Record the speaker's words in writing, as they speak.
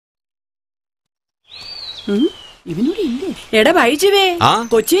എടാ ബൈജുവേ,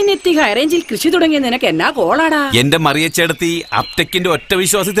 കൊച്ചിനെത്തി ഹൈറേഞ്ചിൽ കൃഷി തുടങ്ങിയ നിനക്ക് എന്നാ കോളാടാ? എന്റെ മറിയച്ചേടത്തി അപ്ടെക്കിന്റെ ഒറ്റ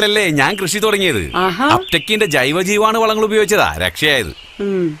വിശ്വാസത്തിലല്ലേ ഞാൻ കൃഷി തുടങ്ങിയത്. അപ്ടെക്കിന്റെ ജൈവജീവാണു വളങ്ങൾ ഉപയോഗിച്ചതാ രക്ഷയായത്.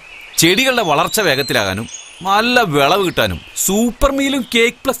 ചെടികളുടെ വളർച്ച വേഗത്തിലാകാനും നല്ല വിളവ് കിട്ടാനും സൂപ്പർ മീലും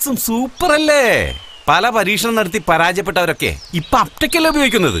കേക്ക് പ്ലസും സൂപ്പർ അല്ലേ. പല പരീക്ഷണം നടത്തി പരാജയപ്പെട്ടവരൊക്കെ ഇപ്പൊ അപ്ടെക്കല്ലേ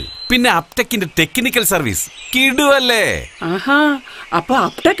ഉപയോഗിക്കുന്നത്. പിന്നെ അപ്ടെക്കിന്റെ ടെക്നിക്കൽ സർവീസ് കിടുവല്ലേ. അപ്പൊ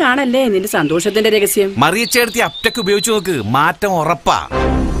അപ്ടെക് ആണല്ലേ നിന്റെ സന്തോഷത്തിന്റെ രഹസ്യം? മറിയച്ചേടത്തി അപ്ടെക് ഉപയോഗിച്ചു നോക്ക്, മാറ്റം ഉറപ്പാ.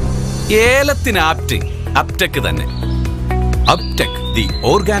 ഏലത്തിന് അപ്ടെക് തന്നെ. അപ്ടെക് ദി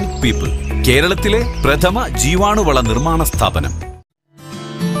ഓർഗാനിക് പീപ്പിൾ, കേരളത്തിലെ പ്രഥമ ജീവാണുവള നിർമ്മാണ സ്ഥാപനം.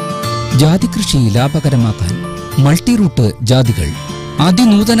 ജാതി കൃഷി ലാഭകരമാക്കാൻ മൾട്ടി റൂട്ട് ജാതികൾ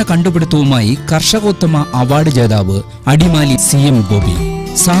അതിനൂതന കണ്ടുപിടുത്തവുമായി കർഷകോത്തമ അവാർഡ് ജേതാവ് അടിമാലി CM ഗോപി.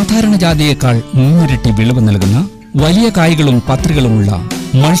 സാധാരണ ജാതിയേക്കാൾ 3 ഇരട്ടി വിളവ് നൽകുന്ന വലിയ കായ്കളും പത്രികളുമുള്ള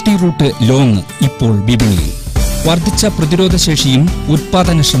മൾട്ടി റൂട്ട് ലോങ് ഇപ്പോൾ വിപണിയിൽ. വർദ്ധിച്ച പ്രതിരോധശേഷിയും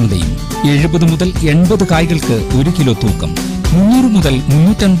ഉത്പാദനക്ഷമതയും. 70 മുതൽ 80 കായ്കൾക്ക് 1 കിലോ തൂക്കം, 300 മുതൽ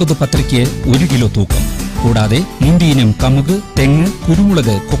 350 പത്രിക്ക് 1 കിലോ തൂക്കം. കൂടാതെ മുന്തിയിനം കമുക്, തെങ്ങ്,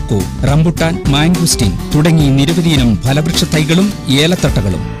 കുരുമുളക്, കൊക്കോ, റംബുട്ടാൻ, മാംഗോസ്റ്റീൻ തുടങ്ങി നിരവധിയിനം ഫലവൃക്ഷ തൈകളും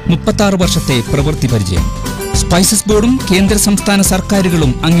ഏലത്തട്ടകളും. 36 വർഷത്തെ പ്രവൃത്തി പരിചയം. സ്പൈസസ് ബോർഡും കേന്ദ്ര സംസ്ഥാന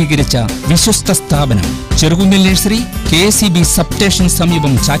സർക്കാരുകളും അംഗീകരിച്ച വിശ്വസ്ത സ്ഥാപനം. ചെറുകുന്നിൽ നഴ്സറി, KSEB സബ്സ്റ്റേഷൻ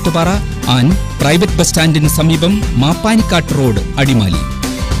സമീപം ചാറ്റുപാറ ആൻഡ് പ്രൈവറ്റ് ബസ് സ്റ്റാൻഡിന് സമീപം മാപ്പാനിക്കാട്ട് റോഡ്, അടിമാലി.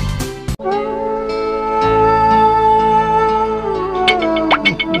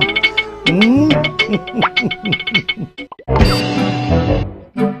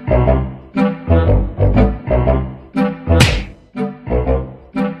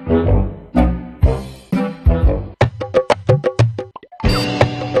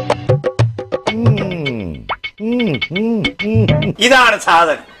 ഇതാണ്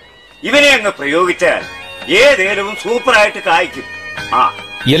സാധനം. ഇവനെ അങ്ങ് പ്രയോഗിച്ചാൽ ഏതേലവും സൂപ്പറായിട്ട് കായ്ക്കും.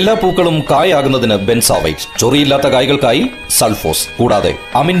 എല്ലാ പൂക്കളും കായാകുന്നതിന് ബെൻസാവൈറ്റ്, ചൊറിയില്ലാത്ത കായ്കൾക്കായി സൾഫോസ്, കൂടാതെ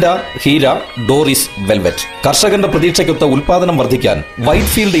അമിൻഡ, ഹീര, ഡോറിസ്, വെൽവെറ്റ്. കർഷകന്റെ പ്രതീക്ഷയ്ക്കൊത്ത ഉൽപാദനം വർദ്ധിക്കാൻ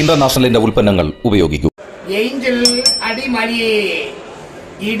വൈറ്റ് ഫീൽഡ് ഇന്റർനാഷണലിന്റെ ഉൽപ്പന്നങ്ങൾ ഉപയോഗിക്കൂ.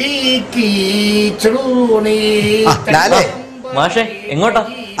 എങ്ങോട്ടാ?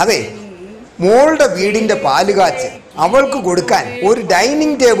 അതെ, മോളുടെ വീടിന്റെ പാലുകാച്ച് അവൾക്ക് കൊടുക്കാൻ ഒരു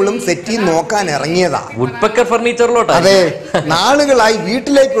ഡൈനിങ് ടേബിളും സെറ്റ് നോക്കാൻ ഇറങ്ങിയതാ. വുഡ്പെക്കർ ഫർണിച്ചറിലോട്ടാ? അതെ, നാളുകളായി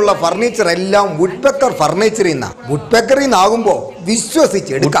വീട്ടിലേക്കുള്ള ഫർണിച്ചർ എല്ലാം വുഡ്പെക്കർ ഫർണിച്ചറിൽ നിന്നാ. വുഡ്പെക്കറിൽ നിന്നാകുമ്പോ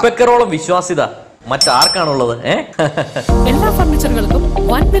വിശ്വസിച്ചെടുക്കാം. വുഡ്പെക്കറോളം വിശ്വാസ്യത മറ്റാർക്കാണുള്ളത്? എല്ലാ ഫർണിച്ചറുകൾക്കും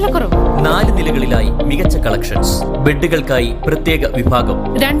വൻ വിലക്കുറവ്. 4 നിലകളിലായി മികച്ച കളക്ഷൻസ്. ബെഡുകൾക്കായി പ്രത്യേക വിഭാഗം.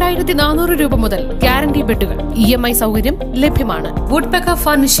 2400 രൂപ മുതൽ ഗ്യാരണ്ടി ബെഡുകൾ. EMI സൗകര്യം ലഭ്യമാണ്. Woodpecker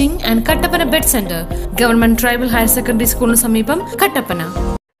furnishing and Kattappana bed centre, government tribal higher secondary സ്കൂളിന് സമീപം, കട്ടപ്പന.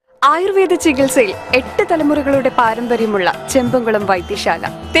 ആയുർവേദ ചികിത്സയിൽ 8 തലമുറകളുടെ പാരമ്പര്യമുള്ള ചെമ്പംകുളം വൈദ്യശാല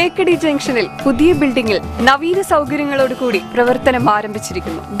തേക്കടി ജംഗ്ഷനിൽ പുതിയ ബിൽഡിംഗിൽ നവീന സൗകര്യങ്ങളോടുകൂടി പ്രവർത്തനം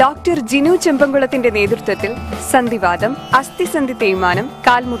ആരംഭിച്ചിരിക്കുന്നു. ഡോക്ടർ ജിനു ചെമ്പംകുളത്തിന്റെ നേതൃത്വത്തിൽ സന്ധിവാദം, അസ്ഥിസന്ധി തേയ്മാനം,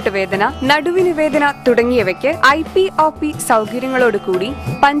 കാൽമുട്ട് വേദന, നടുവിന് വേദന തുടങ്ങിയവയ്ക്ക് IPOP സൗകര്യങ്ങളോടുകൂടി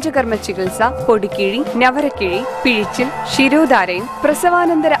പഞ്ചകർമ്മ ചികിത്സ, പൊടിക്കിഴി, നവരക്കിഴി, പിഴിച്ചിൽ, ശിരോധാരയും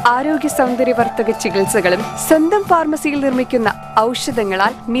പ്രസവാനന്തര ആരോഗ്യ സൗന്ദര്യവർദ്ധക ചികിത്സകളും സ്വന്തം ഫാർമസിയിൽ നിർമ്മിക്കുന്ന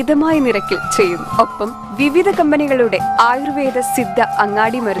ഔഷധങ്ങളാൽ മിതമായ നിരക്കിൽ ചെയ്യും. ഒപ്പം വിവിധ കമ്പനികളുടെ ആയുർവേദ സിദ്ധ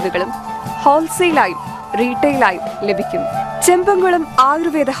അങ്ങാടി മരുന്നുകളും ഹോൾസെയിലായും റീറ്റെയിലായും ലഭിക്കുന്നു. Chembankulam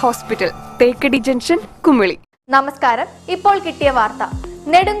Ayurveda hospital, Thekkady junction, Kumily. നമസ്കാരം. ഇപ്പോൾ കിട്ടിയ വാർത്ത.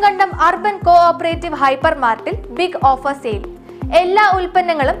 Nedumkandam urban cooperative hyper മാർട്ടിൽ big offer sale. എല്ലാ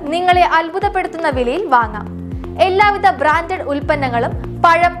ഉൽപ്പന്നങ്ങളും നിങ്ങളെ അത്ഭുതപ്പെടുത്തുന്ന വിലയിൽ വാങ്ങാം. എല്ലാവിധ ബ്രാൻഡഡ് ഉൽപ്പന്നങ്ങളും,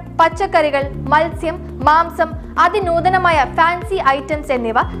 പഴം, പച്ചക്കറികൾ, മത്സ്യം, മാംസം, അതിനൂതനമായ ഫാൻസി ഐറ്റംസ്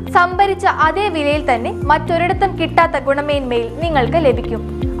എന്നിവ സംഭരിച്ച അതേ വിലയിൽ തന്നെ മറ്റൊരിടത്തും കിട്ടാത്ത ഗുണമേന്മയിൽ നിങ്ങൾക്ക് ലഭിക്കും.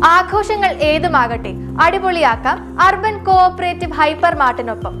 ആഘോഷങ്ങൾ ഏതുമാകട്ടെ അടിപൊളിയാക്കാം urban cooperative hyper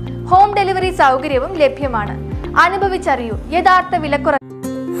മാർട്ടിനൊപ്പം. Home delivery സൗകര്യവും ലഭ്യമാണ്. അനുഭവിച്ചറിയൂ യഥാർത്ഥ വിലക്കുറവ്.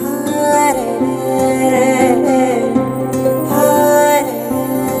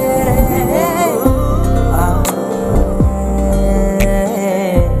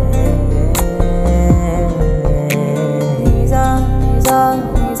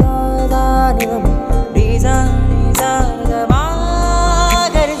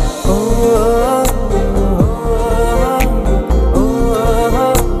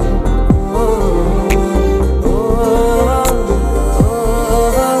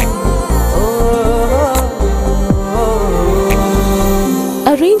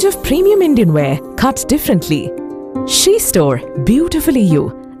 Premium Indian wear cuts differently. She Store, beautifully you.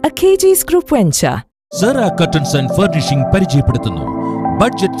 A KG's Group venture. Zara Curtains and Furnishing പരിചയപ്പെടുത്തുന്നു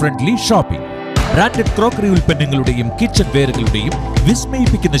budget friendly shopping. Branded crockery ഉൽപ്പന്നങ്ങളുടെയും കിച്ചൺ വെയറുകളുടെയും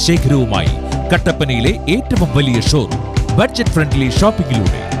വിസ്മയിപ്പിക്കുന്ന ശേഖരവുമായി കട്ടപ്പനയിലെ ഏറ്റവും വലിയ showroom. Budget friendly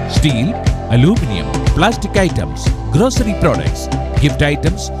ഷോപ്പിംഗിലൂടെ steel, aluminium, plastic items, grocery products, gift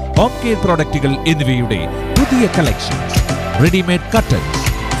items, home care പ്രോഡക്റ്റുകൾ എന്നിവയുടെ പുതിയ collections, readymade curtains,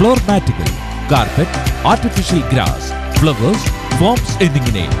 floor മാറ്റുകൾ, carpet, artificial grass, flowers, forms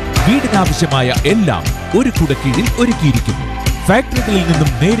എന്നിങ്ങനെ വീടിനാവശ്യമായ എല്ലാം ഒരു കുടക്കീഴിൽ ഒരുക്കിയിരിക്കുന്നു. ഫാക്ടറികളിൽ നിന്നും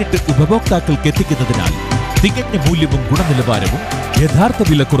നേരിട്ട് ഉപഭോക്താക്കൾക്ക് എത്തിക്കുന്നതിനാൽ തികഞ്ഞ മൂല്യവും ഗുണനിലവാരവും യഥാർത്ഥ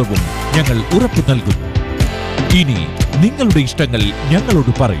വിലക്കുറവും ഞങ്ങൾ ഉറപ്പു നൽകുന്നു. ഇനി നിങ്ങളുടെ ഇഷ്ടങ്ങൾ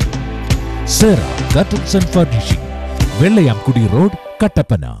ഞങ്ങളോട് പറയൂ. Cera curtains and furnishing, Vellayamkudi road,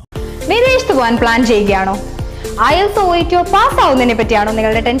 Kattappana. വിദേശത്ത് പോകാൻ പ്ലാൻ ചെയ്യുകയാണോ? IELTS OET പാസ് ആവുന്നതിനെ പറ്റിയാണോ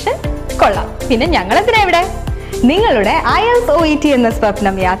നിങ്ങളുടെ ടെൻഷൻ? കൊള്ളാം, പിന്നെ ഞങ്ങളെന്തിനാ ഇവിടെ? നിങ്ങളുടെ IELTS OET എന്ന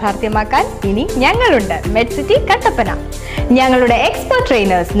സ്വപ്നം യാഥാർത്ഥ്യമാക്കാൻ ഇനി ഞങ്ങളുണ്ട്. മെഡ്സിറ്റി കട്ടപ്പന. ഞങ്ങളുടെ എക്സ്പെർട്ട്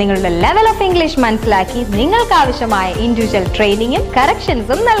ട്രെയിനേഴ്സ് നിങ്ങളുടെ ലെവൽ ഓഫ് ഇംഗ്ലീഷ് മനസ്സിലാക്കി നിങ്ങൾക്ക് ആവശ്യമായ ഇൻഡിവിജ്വൽ ട്രെയിനിങ്ങും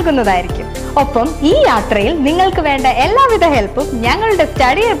കറക്ഷൻസും നൽകുന്നതായിരിക്കും. ഒപ്പം ഈ യാത്രയിൽ നിങ്ങൾക്ക് വേണ്ട എല്ലാവിധ ഹെൽപ്പും ഞങ്ങളുടെ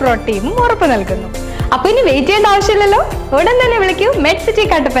സ്റ്റഡി അബ്രോഡ് ടീമും ഉറപ്പു നൽകുന്നു. അപ്പൊ ഇനി വെയിറ്റ് ചെയ്യേണ്ട ആവശ്യമില്ലല്ലോ, ഉടൻ തന്നെ വിളിക്കൂ മെഡ്സിറ്റി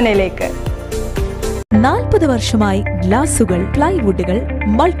കട്ടപ്പനയിലേക്ക്. 40 വർഷമായി ഗ്ലാസുകൾ, പ്ലൈവുഡുകൾ,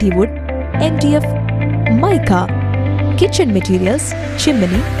 multiwood, MDF, mica, kitchen materials,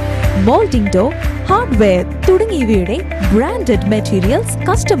 Chimmini, moulding door, hardware തുടങ്ങിയവയുടെ ബ്രാൻഡഡ് മെറ്റീരിയൽസ്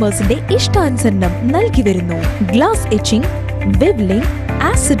കസ്റ്റമേഴ്സിന്റെ ഇഷ്ടാനുസരണം നൽകി വരുന്നു. Glass etching, ബെവ്ലിംഗ്,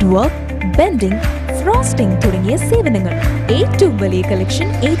 acid work, bending, frosting തുടങ്ങിയ സേവനങ്ങൾ. ഏറ്റവും വലിയ കളക്ഷൻ,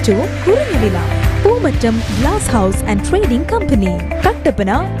 ഏറ്റവും കുറഞ്ഞ വില. Poomattam glass house and trading company,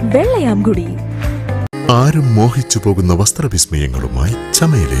 Kattappana, Vellayamkudi. ആരും മോഹിച്ചു പോകുന്ന വസ്ത്രവിസ്മയങ്ങളുമായി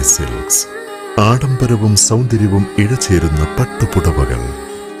ചമേലെ സിൽക്സ്. ആഡംബരവും സൗന്ദര്യവും ഇഴചേരുന്ന പട്ടുപുടവകൾ,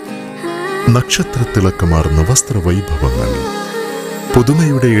 നക്ഷത്രത്തിളക്കമാർന്ന വസ്ത്രവൈഭവങ്ങൾ,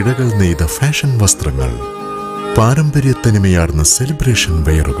 പുതുമയുടെ ഇഴകൾ നെയ്ത ഫാഷൻ വസ്ത്രങ്ങൾ, പാരമ്പര്യത്തനിമയാർന്ന സെലിബ്രേഷൻ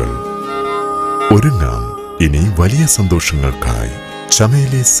വെയറുകൾ. ഒരുങ്ങാം ഇനി വലിയ സന്തോഷങ്ങൾക്കായി.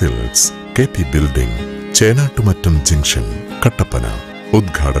 ചമേലെ silks, KP building, ചേനാട്ടുമറ്റം junction, Kattappana.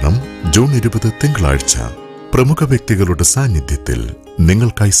 ഉദ്ഘാടനം ജൂൺ 20 തിങ്കളാഴ്ച. പ്രമുഖ വ്യക്തികളുടെ സാന്നിധ്യത്തിൽ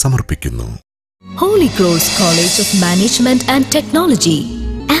നിങ്ങൾക്കായി സമർപ്പിക്കുന്നു. Holy Cross College of Management and Technology,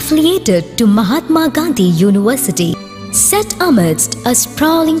 affiliated to Mahatma Gandhi University, set amidst a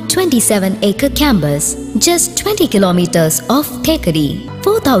sprawling 27-acre campus, just 20 kilometers off Thekari,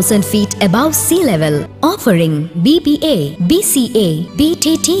 4,000 feet above sea level, offering BBA, BCA,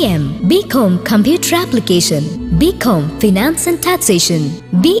 BTTM, BCom Computer Application, BCom Finance and Taxation,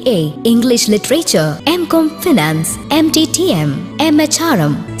 BA English Literature, MCom Finance, MTTM,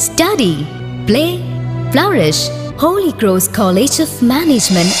 MHRM. Study, play, flourish. Holy Cross College of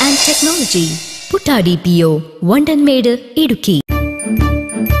Management and Technology, Puttadi PO, Vandanmede, Idukki.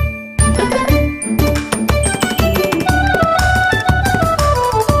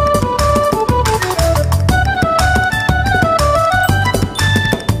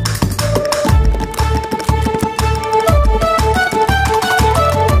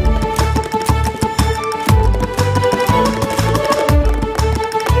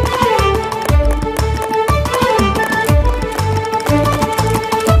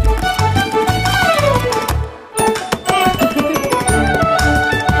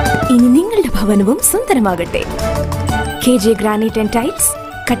 ഭവനവും സുന്ദരമാകട്ടെ. KJ granite and tiles,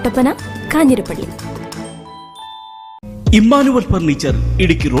 Kattappana, Kanjirappally. Emmanuel furniture,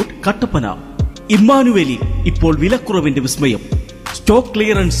 Idukki road, Kattappana. ഇമ്മാനുവലിൽ ഇപ്പോൾ വിലക്കുറവിന്റെ വിസ്മയം. Stock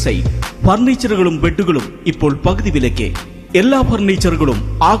clearance sale. ഫർണിച്ചറുകളും ബെഡുകളും ഇപ്പോൾ പകുതി വിലയ്ക്ക്. എല്ലാ ഫർണിച്ചറുകളും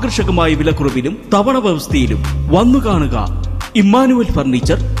ആകർഷകമായ വിലക്കുറവിലും തവണ വ്യവസ്ഥയിലും. വന്നു കാണുക. Emmanuel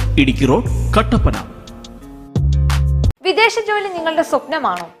furniture, Idukki road, Kattappana. വിദേശ ജോലി നിങ്ങളുടെ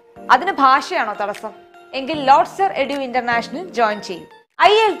സ്വപ്നമാണോ? അതിന് ഭാഷയാണോ തടസ്സം? എങ്കിൽ ലോഡ്സർ എഡ്യു ഇന്റർനാഷണൽ ജോയിൻ ചെയ്യും.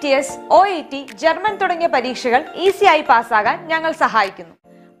 IELTS, OET, ജർമ്മൻ തുടങ്ങിയ പരീക്ഷകൾ ഈസിയായി പാസ്സാകാൻ ഞങ്ങൾ സഹായിക്കുന്നു.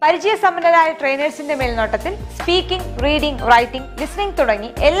 പരിചയസമ്പന്നരായ ട്രെയിനേഴ്സിന്റെ മേൽനോട്ടത്തിൽ സ്പീക്കിംഗ്, റീഡിംഗ്, റൈറ്റിംഗ്, ലിസണിംഗ് തുടങ്ങി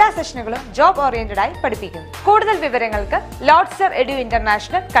എല്ലാ സെഷനുകളും ജോബ് ഓറിയന്റഡ് ആയി പഠിപ്പിക്കുന്നു. കൂടുതൽ വിവരങ്ങൾക്ക് ലോഡ്സർ edu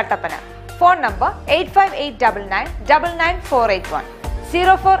international, Kattappana. Phone number 8589999481,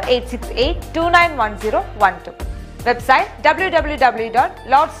 04868291012. Website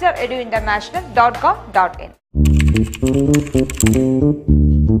www.lordsereduinternational.com.in.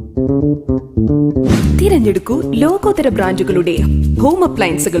 തിരഞ്ഞെടുക്കൂ ലോകോത്തര ബ്രാൻഡുകളുടെയും ഹോം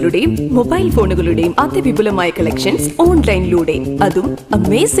അപ്ലയൻസുകളുടെയും മൊബൈൽ ഫോണുകളുടെയും അതിവിപുലമായ കളക്ഷൻസ് ഓൺലൈനിലൂടെ, അതും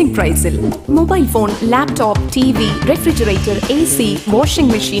അമേസിംഗ് പ്രൈസിൽ. Mobile phone, laptop, TV, refrigerator, AC,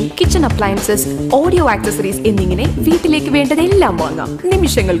 washing machine, kitchen appliances, audio accessories എന്നിങ്ങനെ വീട്ടിലേക്ക് വേണ്ടതെല്ലാം വാങ്ങാം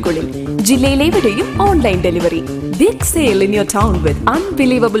നിമിഷങ്ങൾക്കുള്ളിൽ. ജില്ലയിൽ എവിടെയും online delivery. Big sale in your town with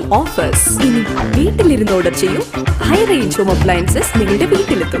unbelievable offers. ഇനി വീട്ടിലിരുന്ന് ഓർഡർ ചെയ്യൂ. ഹൈ റേഞ്ച് ഹോം അപ്ലയൻസസ് നിങ്ങളുടെ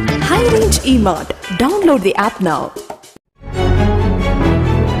വീട്ടിലെത്തും. High range E-Mart. Download the app now.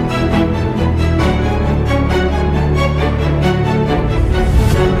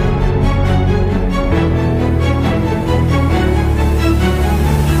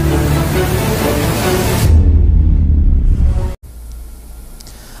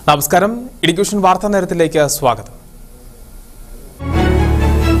 നമസ്കാരം. ഇടുക്കി വാർത്താ നേരത്തിലേക്ക് സ്വാഗതം.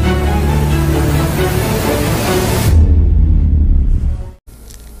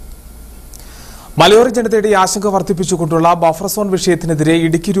 മലയോര ജനതയുടെ ആശങ്ക വർദ്ധിപ്പിച്ചുകൊണ്ടുള്ള ബഫർ സോൺ വിഷയത്തിനെതിരെ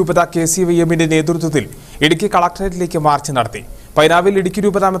ഇടുക്കി രൂപത KCYM-ന്റെ നേതൃത്വത്തിൽ ഇടുക്കി കളക്ടറേറ്റിലേക്ക് മാർച്ച് നടത്തി. പൈനാവിൽ ഇടുക്കി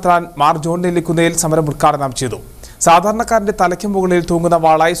രൂപത മെത്രാൻ മാർ ജോൺ നെല്ലിക്കുന്നേൽ സമരം ഉദ്ഘാടനം ചെയ്തു. സാധാരണക്കാരന്റെ തലയ്ക്ക് മുകളിൽ തൂങ്ങുന്ന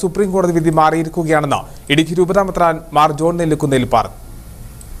വാളായി സുപ്രീം കോടതി വിധി മാറിയിരിക്കുകയാണെന്ന് ഇടുക്കി രൂപത മെത്രാൻ മാർ ജോൺ നെല്ലിക്കുന്നേൽ പറഞ്ഞു.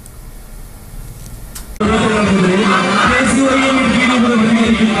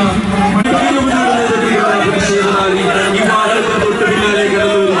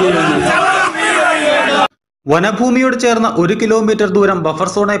 വനഭൂമിയോട് ചേർന്ന് 1 കിലോമീറ്റർ ദൂരം ബഫർ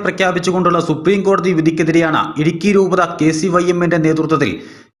സോണായി പ്രഖ്യാപിച്ചുകൊണ്ടുള്ള സുപ്രീം കോടതി വിധിക്കെതിരെയാണ് ഇടുക്കി രൂപത KCYM-ന്റെ നേതൃത്വത്തിൽ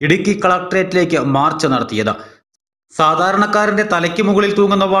ഇടുക്കി കളക്ടറേറ്റിലേക്ക് മാർച്ച് നടത്തിയത്. സാധാരണക്കാരന്റെ തലയ്ക്ക് മുകളിൽ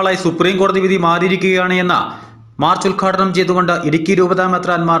തൂങ്ങുന്ന വാളായി സുപ്രീം കോടതി വിധി മാറിയിരിക്കുകയാണ് എന്ന് മാർച്ച് ഉദ്ഘാടനം ചെയ്തുകൊണ്ട് ഇടുക്കി രൂപത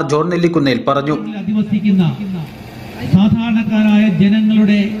മെത്രാൻ മാർ ജോൺ നെല്ലിക്കുന്നേൽ പറഞ്ഞു. സാധാരണക്കാരായ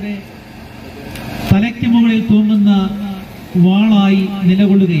ജനങ്ങളുടെ തലയ്ക്ക് മുകളിൽ തൂങ്ങുന്ന വാളായി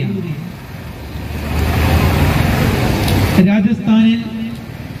നിലകൊള്ളുകയാണ്. രാജസ്ഥാനിൽ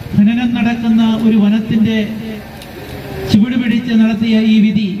ഖനനം നടക്കുന്ന ഒരു വനത്തിന്റെ ചുവട് പിടിച്ച് നടത്തിയ ഈ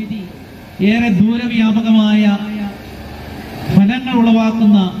വിധി ഏറെ ദൂരവ്യാപകമായ ഫലങ്ങൾ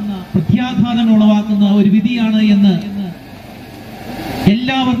ഉളവാക്കുന്ന, പ്രത്യാഘാതങ്ങൾ ഉളവാക്കുന്ന ഒരു വിധിയാണ് എന്ന്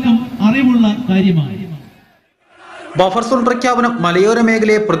എല്ലാവർക്കും അറിവുള്ള കാര്യമാണ്. ബഫർ സോൺ പ്രഖ്യാപനം മലയോര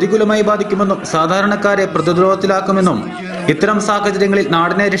മേഖലയെ പ്രതികൂലമായി ബാധിക്കുമെന്നും സാധാരണക്കാരെ പ്രതിരോധത്തിലാക്കുമെന്നും ഇത്തരം സാഹചര്യങ്ങളിൽ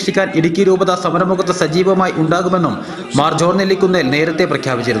നാടിനെ രക്ഷിക്കാൻ ഇടുക്കി രൂപത സമരമുഖത്ത് സജീവമായി ഉണ്ടാകുമെന്നും മാർ ജോൺ നെല്ലിക്കുന്നേൽ നേരത്തെ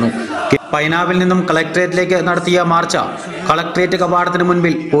പ്രഖ്യാപിച്ചിരുന്നു. പൈനാവിൽ നിന്നും കളക്ടറേറ്റിലേക്ക് നടത്തിയ മാർച്ച് കളക്ടറേറ്റ് കവാടത്തിന്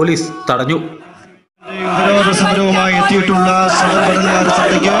മുൻപിൽ പോലീസ് തടഞ്ഞു. ഉപരോധ സമരവുമായി എത്തിയിട്ടുള്ള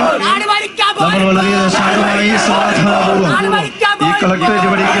സംഘടനകാരത്തേക്ക് നമ്മൾ വളരെ ശാന്തമായി സമാധാനപൂർവ്വം ഈ കളക്ടറേറ്റ്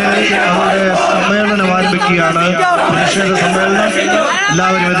വഴിക്ക് അവരുടെ സമ്മേളനം ആരംഭിക്കുകയാണ്. പ്രതിഷേധ സമ്മേളനം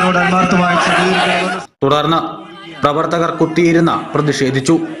എല്ലാവരും ഇതിനോട് ആത്മാർത്ഥമായി സഹകരിക്കുന്നു. തുടർന്ന് പ്രവർത്തകർ കുത്തിയിരുന്ന്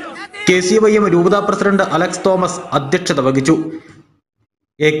പ്രതിഷേധിച്ചു. KCYM രൂപതാ പ്രസിഡന്റ് അലക്സ് തോമസ് അധ്യക്ഷത വഹിച്ചു.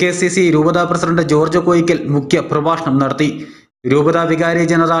 AKCC രൂപതാ പ്രസിഡന്റ് ജോർജ് കോയിക്കൽ മുഖ്യ പ്രഭാഷണം നടത്തി. രൂപതാ വികാരി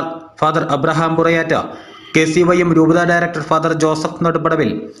ജനറൽ ഫാദർ അബ്രഹാം പുറയാറ്റ, KCYM രൂപതാ director father Joseph നെടുമ്പടവിൽ,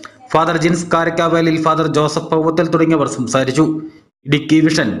 father Jins കാരക്കാവേലിൽ, father Joseph പൗവത്തിൽ തുടങ്ങിയവർ സംസാരിച്ചു. ഇടുക്കി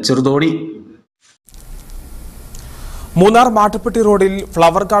വിഷൻ ചെറുതോണി. മൂന്നാർ മാട്ടുപ്പെട്ടി റോഡിൽ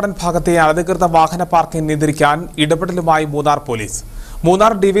ഫ്ലവർ ഗാർഡൻ ഭാഗത്തെ അനധികൃത വാഹന പാർക്കിംഗ് നിയന്ത്രിക്കാൻ ഇടപെടലുമായി മൂന്നാർ പോലീസ്.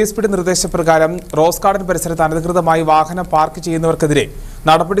 മൂന്നാർ ഡിവൈഎസ്പിയുടെ നിർദ്ദേശപ്രകാരം റോസ് ഗാർഡൻ പരിസരത്ത് അനധികൃതമായി വാഹനം പാർക്ക് ചെയ്യുന്നവർക്കെതിരെ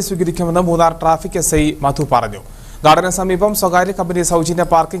നടപടി സ്വീകരിക്കുമെന്ന് മൂന്നാർ ട്രാഫിക് SI മധു പറഞ്ഞു. ഗാർഡന് സമീപം സ്വകാര്യ കമ്പനി സൗജന്യ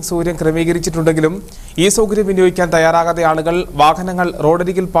പാർക്കിംഗ് സൗകര്യം ക്രമീകരിച്ചിട്ടുണ്ടെങ്കിലും ഈ സൗകര്യം വിനിയോഗിക്കാൻ തയ്യാറാകാതെ ആളുകൾ വാഹനങ്ങൾ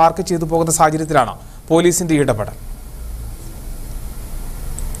റോഡരികിൽ പാർക്ക് ചെയ്തു പോകുന്ന സാഹചര്യത്തിലാണ് പോലീസിന്റെ ഇടപെടൽ.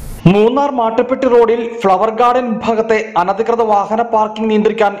 മൂന്നാർ മാട്ടുപ്പെട്ടി റോഡിൽ ഫ്ലവർ ഗാർഡൻ ഭാഗത്തെ അനധികൃത വാഹന പാർക്കിംഗ്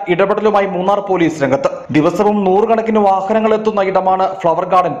നിയന്ത്രിക്കാൻ ഇടപെടലുമായി മൂന്നാർ പോലീസ് രംഗത്ത്. ദിവസവും 100 കണക്കിന് വാഹനങ്ങൾ എത്തുന്ന ഇടമാണ് ഫ്ലവർ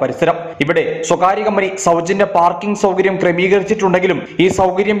ഗാർഡൻ പരിസരം. ഇവിടെ സ്വകാര്യ കമ്പനി സൗജന്യ പാർക്കിംഗ് സൗകര്യം ക്രമീകരിച്ചിട്ടുണ്ടെങ്കിലും ഈ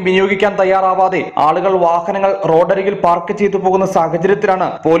സൗകര്യം വിനിയോഗിക്കാൻ തയ്യാറാവാതെ ആളുകൾ വാഹനങ്ങൾ റോഡരികിൽ പാർക്ക് ചെയ്തു പോകുന്ന സാഹചര്യത്തിലാണ്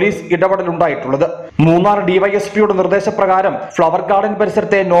പോലീസ് ഇടപെടലുണ്ടായിട്ടുള്ളത്. മൂന്നാർ ഡിവൈഎസ്പിയുടെ നിർദ്ദേശപ്രകാരം ഫ്ലവർ ഗാർഡൻ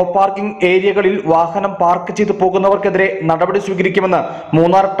പരിസരത്തെ നോ പാർക്കിംഗ് ഏരിയകളിൽ വാഹനം പാർക്ക് ചെയ്തു പോകുന്നവർക്കെതിരെ നടപടി സ്വീകരിക്കുമെന്ന്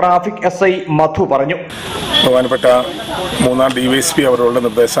മൂന്നാർ ട്രാഫിക് SI മധു പറഞ്ഞു. ബഹുമാനപ്പെട്ട മൂന്നാർ ഡിവൈഎസ്പി അവരുടെ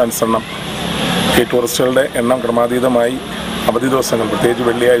നിർദ്ദേശാനുസരണം ഈ ടൂറിസ്റ്റുകളുടെ എണ്ണം ക്രമാതീതമായി അവധി ദിവസങ്ങൾ, പ്രത്യേകിച്ച്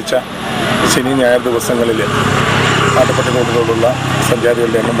വെള്ളിയാഴ്ച, ശനി, ഞായർ ദിവസങ്ങളിൽ മാട്ടുപ്പെട്ടി റോഡിലുള്ള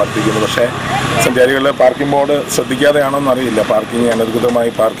സഞ്ചാരികളുടെ എണ്ണം വർദ്ധിക്കുന്നു. പക്ഷേ സഞ്ചാരികളുടെ പാർക്കിംഗ് ബോർഡ് ശ്രദ്ധിക്കാതെയാണോന്ന് അറിയില്ല. പാർക്കിംഗ്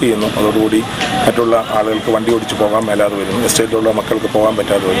അനധികൃതമായി പാർക്ക് ചെയ്യുന്നു. അതോടുകൂടി മറ്റുള്ള ആളുകൾക്ക് വണ്ടി ഓടിച്ച് പോകാൻ മേലാതെ വരുന്നു. എസ്റ്റേറ്റിലുള്ള മക്കൾക്ക് പോകാൻ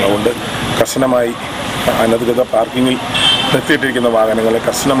പറ്റാതെ വരുന്നു. അതുകൊണ്ട് കർശനമായി അനധികൃത പാർക്കിങ്ങിൽ നിർത്തിയിട്ടിരിക്കുന്ന വാഹനങ്ങളെ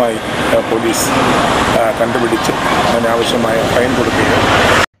കർശനമായി പോലീസ് കണ്ടുപിടിച്ച് അതിനാവശ്യമായ ഫൈൻ കൊടുക്കുകയാണ്.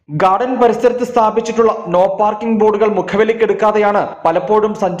 ഗാർഡൻ പരിസരത്ത് സ്ഥാപിച്ചിട്ടുള്ള നോ പാർക്കിംഗ് ബോർഡുകൾ മുഖവിലക്കെടുക്കാതെയാണ്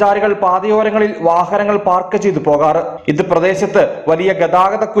പലപ്പോഴും സഞ്ചാരികൾ പാതയോരങ്ങളിൽ വാഹനങ്ങൾ പാർക്ക് ചെയ്തു പോകാറ്. ഇത് പ്രദേശത്ത് വലിയ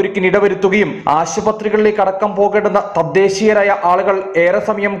ഗതാഗത കുരുക്കിന് ഇടവരുത്തുകയും ആശുപത്രികളിലേക്ക് അടക്കം പോകേണ്ടുന്ന തദ്ദേശീയരായ ആളുകൾ ഏറെ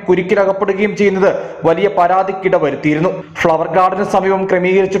സമയം കുരുക്കിലകപ്പെടുകയും ചെയ്യുന്നത് വലിയ പരാതിക്കിടവരുത്തിയിരുന്നു. ഫ്ലവർ ഗാർഡന് സമീപം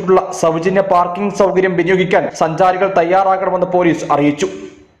ക്രമീകരിച്ചിട്ടുള്ള സൗജന്യ പാർക്കിംഗ് സൗകര്യം വിനിയോഗിക്കാൻ സഞ്ചാരികൾ തയ്യാറാകണമെന്ന് പോലീസ് അറിയിച്ചു.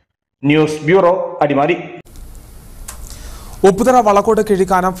 News bureau, Adimali. Upputhara വളക്കോട്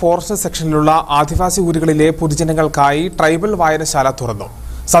കിഴിക്കാനം forest സെക്ഷനിലുള്ള ആദിവാസി ഊരുകളിലെ പൊതുജനങ്ങൾക്കായി ട്രൈബൽ വായനശാല തുറന്നു.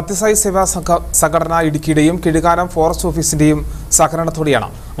 സത്യസായി സേവാ സംഘടന ഇടുക്കിയുടെയും കിഴിക്കാനം ഫോറസ്റ്റ് ഓഫീസിന്റെയും സഹകരണത്തോടെയാണ്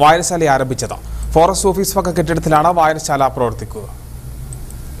വായനശാല ആരംഭിച്ചത്. ഫോറസ്റ്റ് ഓഫീസ് വക കെട്ടിടത്തിലാണ് വായനശാല പ്രവർത്തിക്കുക.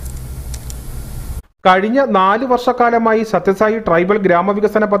 കഴിഞ്ഞ 4 വർഷക്കാലമായി സത്യസായി ട്രൈബൽ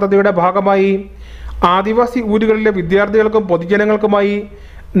ഗ്രാമവികസന പദ്ധതിയുടെ ഭാഗമായി ആദിവാസി ഊരുകളിലെ വിദ്യാർത്ഥികൾക്കും പൊതുജനങ്ങൾക്കുമായി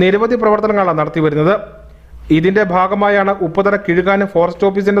നിരവധി പ്രവർത്തനങ്ങളാണ് നടത്തിവരുന്നത്. ഇതിന്റെ ഭാഗമായാണ് ഉപ്പുതറ കിഴുകാനം ഫോറസ്റ്റ്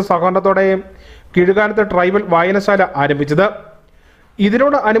ഓഫീസിന്റെ സഹകരണത്തോടെ കിഴുകാനത്ത് ട്രൈബൽ വായനശാല ആരംഭിച്ചത്.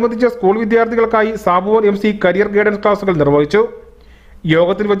 ഇതിനോട് അനുബന്ധിച്ച് സ്കൂൾ വിദ്യാർത്ഥികൾക്കായി സാബുവോൻ MC കരിയർ ഗൈഡൻസ് ക്ലാസുകൾ നിർവഹിച്ചു.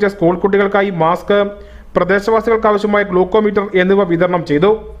 യോഗത്തിൽ വെച്ച് സ്കൂൾ കുട്ടികൾക്കായി മാസ്ക്, പ്രദേശവാസികൾക്ക് ആവശ്യമായ ഗ്ലൂക്കോമീറ്റർ എന്നിവ വിതരണം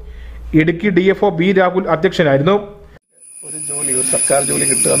ചെയ്തു. ഇടുക്കി DFO B രാഹുൽ അധ്യക്ഷനായിരുന്നു. ഒരു സർക്കാർ ജോലി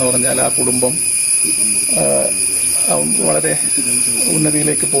കിട്ടുക എന്ന് പറഞ്ഞാൽ ആ കുടുംബം വളരെ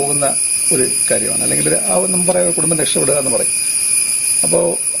ഉന്നതിയിലേക്ക് പോകുന്ന ഒരു കാര്യമാണ്. അല്ലെങ്കിൽ നമ്മൾ പറയുക കുടുംബം രക്ഷപ്പെടുക എന്ന് പറയും. അപ്പോൾ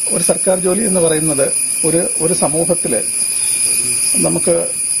ഒരു സർക്കാർ ജോലി എന്ന് പറയുന്നത് ഒരു സമൂഹത്തിൽ നമുക്ക്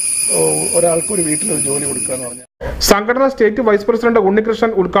ഒരാൾക്ക് ഒരു വീട്ടിലൊരു ജോലി കൊടുക്കുക എന്ന് പറഞ്ഞാൽ. സംഘടന സ്റ്റേറ്റ് വൈസ് പ്രസിഡന്റ്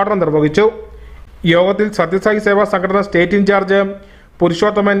ഉണ്ണികൃഷ്ണൻ ഉദ്ഘാടനം നിർവഹിച്ചു. യോഗത്തിൽ സത്യസായി സേവാ സംഘടന സ്റ്റേറ്റ് ഇൻചാർജ്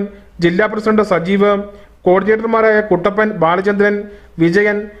പുരുഷോത്തമൻ, ജില്ലാ president Sajeev, കോർഡിനേറ്റർമാരായ Kuttappan, Balachandran,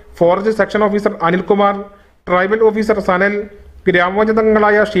 Vijayan, forest section officer Anilkumar, tribal officer Sanal, ഗ്രാമപഞ്ചായത്ത്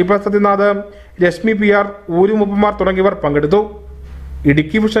അംഗങ്ങളായ ഷീബ സത്യനാഥ്, രശ്മി PR, ഊരുമുപ്പന്മാർ തുടങ്ങിയവർ പങ്കെടുത്തു.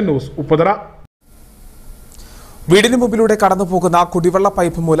 Idukki vision news, Upputhara. വീടിന് മുമ്പിലൂടെ കടന്നുപോകുന്ന കുടിവെള്ള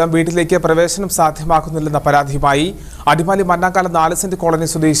പൈപ്പ് മൂലം വീട്ടിലേക്ക് പ്രവേശനം സാധ്യമാക്കുന്നില്ലെന്ന പരാതിയുമായി അടിമാലി മന്നാങ്കാല 4 സെന്റ് കോളനി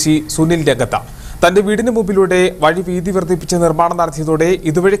സ്വദേശി സുനിൽ രംഗത്ത്. തന്റെ വീടിന് മുമ്പിലൂടെ വഴി വീതി വർദ്ധിപ്പിച്ച് നിർമ്മാണം നടത്തിയതോടെ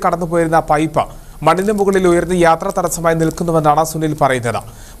ഇതുവഴി കടന്നുപോയിരുന്ന പൈപ്പ് മണ്ണിന് മുകളിൽ ഉയർന്ന് യാത്ര തടസ്സമായി നിൽക്കുന്നുവെന്നാണ് സുനിൽ പറയുന്നത്.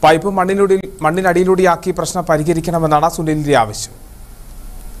 പൈപ്പ് മണ്ണിനടിയിലൂടെയാക്കി പ്രശ്നം പരിഹരിക്കണമെന്നാണ് സുനിലിന്റെ ആവശ്യം.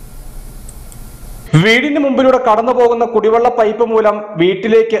 വീടിന് മുമ്പിലൂടെ കടന്നു പോകുന്ന കുടിവെള്ള പൈപ്പ് മൂലം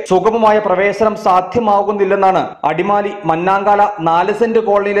വീട്ടിലേക്ക് സുഗമമായ പ്രവേശനം സാധ്യമാകുന്നില്ലെന്നാണ് അടിമാലി മന്നാങ്കാല 4 സെന്റ്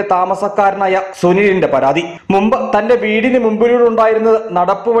കോളനിയിലെ താമസക്കാരനായ സുനിലിന്റെ പരാതി. മുമ്പ് തന്റെ വീടിന് മുമ്പിലൂടെ ഉണ്ടായിരുന്നത്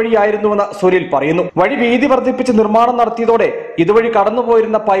നടപ്പുവഴിയായിരുന്നുവെന്ന് സുനിൽ പറയുന്നു. വഴി വീതി വർദ്ധിപ്പിച്ച് നിർമ്മാണം നടത്തിയതോടെ ഇതുവഴി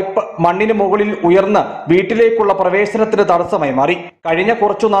കടന്നുപോയിരുന്ന പൈപ്പ് മണ്ണിന് മുകളിൽ ഉയർന്ന് വീട്ടിലേക്കുള്ള പ്രവേശനത്തിന് തടസ്സമായി മാറി. കഴിഞ്ഞ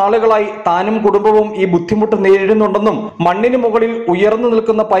കുറച്ചു നാളുകളായി താനും കുടുംബവും ഈ ബുദ്ധിമുട്ട് നേരിടുന്നുണ്ടെന്നും മണ്ണിന് മുകളിൽ ഉയർന്നു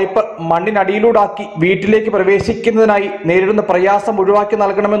നിൽക്കുന്ന പൈപ്പ് മണ്ണിനടിയിലൂടാക്കി വീട്ടിലേക്ക് പ്രവേശിക്കുന്നതിനായി നേരിടുന്ന പ്രയാസം ഒഴിവാക്കി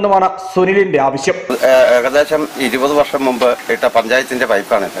നൽകണമെന്നുമാണ് സുനിലിന്റെ ആവശ്യം. ഏകദേശം 20 വർഷം മുമ്പ് ഇട്ട പഞ്ചായത്തിന്റെ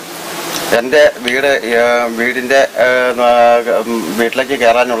പൈപ്പാണിത്. എൻ്റെ വീട്ടിലേക്ക്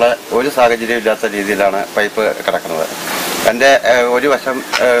കയറാനുള്ള ഒരു സാഹചര്യം ഇല്ലാത്ത രീതിയിലാണ് പൈപ്പ് കിടക്കുന്നത്. എൻ്റെ ഒരു വശം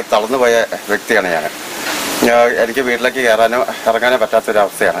തളർന്നുപോയ വ്യക്തിയാണ് ഞാൻ. എനിക്ക് വീട്ടിലേക്ക് കയറാനോ ഇറങ്ങാനോ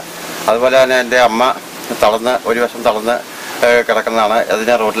പറ്റാത്തൊരവസ്ഥയാണ്. അതുപോലെ തന്നെ എൻ്റെ അമ്മ ഒരു വശം തളർന്ന് കിടക്കുന്നതാണ്.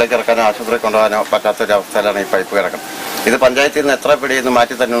 അതിനെ റോഡിലേക്ക് ഇറക്കാനോ ആശുപത്രി കൊണ്ടുപോകാനോ പറ്റാത്തൊരവസ്ഥയിലാണ് ഈ പൈപ്പ് കിടക്കുന്നത്. ഇത് പഞ്ചായത്തിൽ നിന്ന് എത്ര പിടിയെന്ന്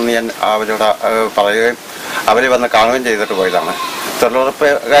മാറ്റി തന്നെയെന്ന് ഞാൻ അവരോട് പറയുകയും അവർ വന്ന് കാണുകയും ചെയ്തിട്ട് പോയതാണ്.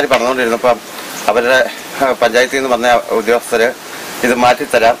 തൊഴിലുറപ്പുകാർ പറഞ്ഞുകൊണ്ടിരുന്നപ്പം അവരുടെ പഞ്ചായത്തിൽ നിന്ന് വന്ന ഉദ്യോഗസ്ഥർ ഇത്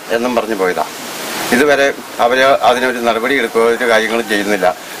മാറ്റിത്തരാം എന്നും പറഞ്ഞു പോയതാണ്. ഇതുവരെ അവർ അതിനൊരു നടപടി എടുക്കുകയോ ഒരു കാര്യങ്ങളും ചെയ്യുന്നില്ല.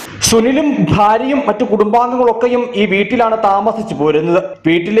 സുനിലും ഭാര്യയും മറ്റു കുടുംബാംഗങ്ങളൊക്കെയും ഈ വീട്ടിലാണ് താമസിച്ചു പോരുന്നത്.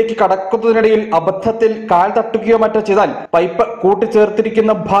 വീട്ടിലേക്ക് കടക്കുന്നതിനിടയിൽ അബദ്ധത്തിൽ കാൽ തട്ടുകയോ മറ്റോ ചെയ്താൽ പൈപ്പ്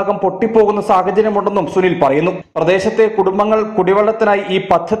കൂട്ടിച്ചേർത്തിരിക്കുന്ന ഭാഗം പൊട്ടിപ്പോകുന്ന സാഹചര്യമുണ്ടെന്നും സുനിൽ പറയുന്നു. പ്രദേശത്തെ കുടുംബങ്ങൾ കുടിവെള്ളത്തിനായി ഈ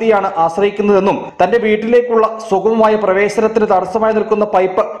പദ്ധതിയാണ് ആശ്രയിക്കുന്നതെന്നും തന്റെ വീട്ടിലേക്കുള്ള സുഗമമായ പ്രവേശനത്തിന് തടസ്സമായി നിൽക്കുന്ന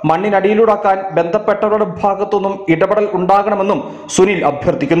പൈപ്പ് മണ്ണിനടിയിലൂടാക്കാൻ ബന്ധപ്പെട്ടവരുടെ ഭാഗത്തുനിന്നും ഇടപെടൽ ഉണ്ടാകണമെന്നും സുനിൽ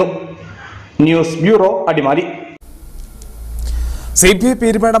അഭ്യർത്ഥിക്കുന്നു. News bureau, Adimali. CPI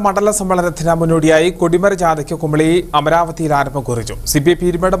Peermade മണ്ഡല സമ്മേളനത്തിന് മുന്നോടിയായി കൊടിമര ജാഥയ്ക്ക് കുമളി അമരാവതിയിൽ ആരംഭം കുറിച്ചു. CPI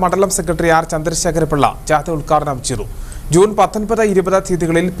പീരുമേട് മണ്ഡലം സെക്രട്ടറി R ചന്ദ്രശേഖരപിള്ള ജാഥ ഉദ്ഘാടനം ചെയ്തു. ജൂൺ 19, 20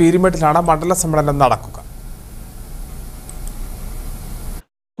 തീയതികളിൽ പീരുമേട്ടിലാണ് മണ്ഡല സമ്മേളനം നടക്കുക.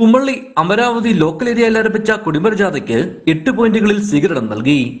 കുമളി അമരാവതി ലോക്കൽ ഏരിയയിൽ ആരംഭിച്ച കൊടിമര ജാഥയ്ക്ക് 8 പോയിന്റുകളിൽ സ്വീകരണം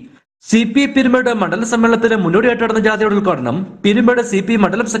നൽകി. CPI പീരുമേട് മണ്ഡല സമ്മേളനത്തിന് മുന്നോടിയായിട്ട് നടന്ന ജാഥയുടെ ഉദ്ഘാടനം പീരുമേട് CPI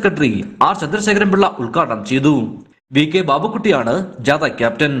മണ്ഡലം സെക്രട്ടറി R ചന്ദ്രശേഖരപിള്ള ഉദ്ഘാടനം ചെയ്തു. VK ബാബുക്കുട്ടിയാണ് ജാഥ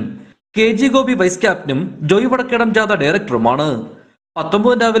ക്യാപ്റ്റൻ. KG ഗോപി വൈസ് ക്യാപ്റ്റനും ജോയ് വടക്കേടം ജാഥ ഡയറക്ടറുമാണ്.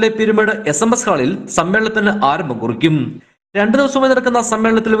 19 രാവിലെ പീരുമേട് SMS ഹാളിൽ സമ്മേളനത്തിന് ആരംഭം കുറിക്കും. 2 ദിവസമായി നടക്കുന്ന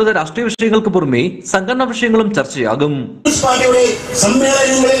സമ്മേളനത്തിൽ വിവിധ രാഷ്ട്രീയ വിഷയങ്ങൾക്ക് പുറമെ സംഘടനാ വിഷയങ്ങളും ചർച്ചയാകും. പാർട്ടിയുടെ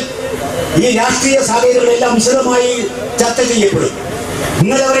സമ്മേളനങ്ങളിൽ ഈ രാഷ്ട്രീയ സാഹചര്യങ്ങളെല്ലാം വിശദമായി ചർച്ച ചെയ്യപ്പെടും.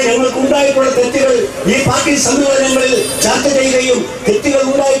 ഇന്നലെ വരെ ഞങ്ങൾക്ക് ഉണ്ടായിട്ടുള്ള തെറ്റുകൾ ഈ പാർട്ടി സമ്മേളനങ്ങളിൽ ചർച്ച ചെയ്യുകയും തെറ്റുകൾ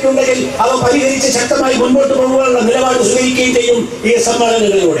ഉണ്ടായിട്ടുണ്ടെങ്കിൽ അവ പരിഹരിച്ച് ശക്തമായി മുൻപോട്ട് പോകാനുള്ള നിലപാട് സ്വീകരിക്കുകയും ചെയ്യും. ഈ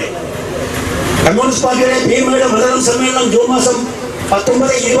സമ്മേളനങ്ങളിലൂടെ കമ്മ്യൂണിസ്റ്റ് പാർട്ടിയുടെ ഭീമയുടെ മണ്ഡലം സമ്മേളനം ജൂൺ മാസം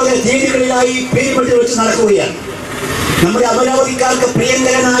 19, 20 തീയതികളിലായി പീരിമേട്ടിൽ വെച്ച് നടക്കുകയാണ്. നമ്മുടെ അമരാവതിക്കാർക്ക്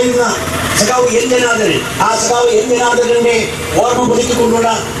പ്രിയങ്കരനായിരുന്ന സഖാവ് എൻ ജനാർദ്ദനൻ, ആ സഖാവ് എൻ ജനാർദ്ദനന്റെ ഓർമ്മ പുതുക്കിക്കൊണ്ടുള്ള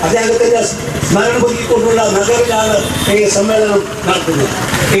അദ്ദേഹത്തിന്റെ സ്മരണ പുതുക്കിക്കൊണ്ടുള്ള നഗറിലാണ് ഈ സമ്മേളനം നടത്തുന്നത്.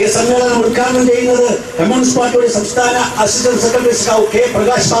 ഈ സമ്മേളനം ഉദ്ഘാടനം ചെയ്യുന്നത് കമ്മ്യൂണിസ്റ്റ് പാർട്ടിയുടെ സംസ്ഥാന അസിസ്റ്റന്റ് സെക്രട്ടറി സഖാവ് കെ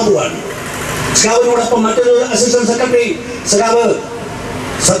പ്രകാശ് ബാബുവാണ്. സഖാവിനോടൊപ്പം മറ്റൊരു അസിസ്റ്റന്റ് സെക്രട്ടറി സഖാവ്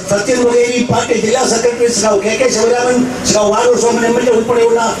സത്യൻ വകേരി, പാർട്ടി ജില്ലാ സെക്രട്ടറി സഖാവ് കെ ശിവരാമൻ, സഖാവ് വാഴൂർ സോമൻ MLA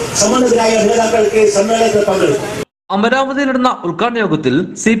ഉൾപ്പെടെയുള്ള സമ്മന്നതരായ നേതാക്കൾ ഈ സമ്മേളനത്തിൽ പങ്കെടുക്കും. അമരാവതിയിൽ നടന്ന ഉദ്ഘാടന യോഗത്തിൽ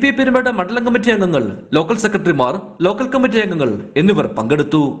CPI പെരുമേട് മണ്ഡലം കമ്മിറ്റി അംഗങ്ങൾ, ലോക്കൽ സെക്രട്ടറിമാർ, ലോക്കൽ കമ്മിറ്റി അംഗങ്ങൾ എന്നിവർ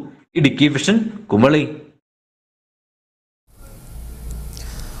പങ്കെടുത്തു. ഇടുക്കി വിഷൻ, കുമളി.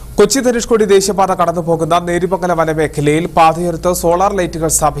 കൊച്ചി ധനുഷ്കോടി ദേശീയപാത കടന്നുപോകുന്ന നേരിമംഗലം വനമേഖലയിൽ പാതയോരത്ത് സോളാർ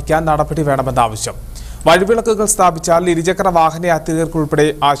ലൈറ്റുകൾ സ്ഥാപിക്കാൻ നടപടി വേണമെന്ന ആവശ്യം. വഴിവിളക്കുകൾ സ്ഥാപിച്ചാൽ ഇരുചക്ര വാഹന യാത്രികർക്കുൾപ്പെടെ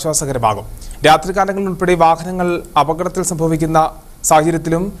ആശ്വാസകരമാകും. രാത്രികാലങ്ങളിൽ ഉൾപ്പെടെ വാഹനങ്ങൾ അപകടത്തിൽ സംഭവിക്കുന്ന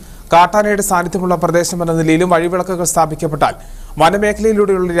സാഹചര്യത്തിലും കാട്ടാനയുടെ സാന്നിധ്യമുള്ള പ്രദേശമെന്ന നിലയിലും വഴിവിളക്കുകൾ സ്ഥാപിക്കപ്പെട്ടാൽ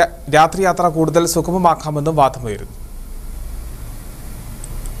വനമേഖലയിലൂടെയുള്ള രാത്രിയാത്ര കൂടുതൽ സുഗമമാക്കാമെന്നും വാദമുയരുന്നു.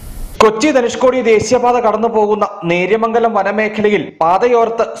 കൊച്ചി ധനുഷ്കോടി ദേശീയപാത കടന്നുപോകുന്ന നേര്യമംഗലം വനമേഖലയിൽ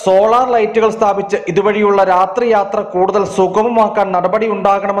പാതയോരത്ത് സോളാർ ലൈറ്റുകൾ സ്ഥാപിച്ച് ഇതുവഴിയുള്ള രാത്രിയാത്ര കൂടുതൽ സുഗമമാക്കാൻ നടപടി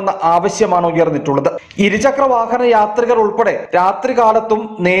ഉണ്ടാകണമെന്ന ആവശ്യമാണ് ഉയർന്നിട്ടുള്ളത്. ഇരുചക്ര വാഹന യാത്രികർ ഉൾപ്പെടെ രാത്രികാലത്തും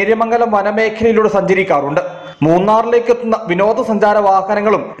നേര്യമംഗലം വനമേഖലയിലൂടെ സഞ്ചരിക്കാറുണ്ട്. മൂന്നാറിലേക്ക് എത്തുന്ന വിനോദസഞ്ചാര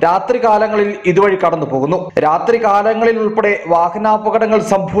വാഹനങ്ങളും രാത്രികാലങ്ങളിൽ ഇതുവഴി കടന്നു പോകുന്നു. രാത്രികാലങ്ങളിൽ ഉൾപ്പെടെ വാഹനാപകടങ്ങൾ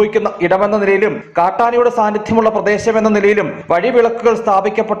സംഭവിക്കുന്ന ഇടമെന്ന നിലയിലും കാട്ടാനയുടെ സാന്നിധ്യമുള്ള പ്രദേശമെന്ന നിലയിലും വഴിവിളക്കുകൾ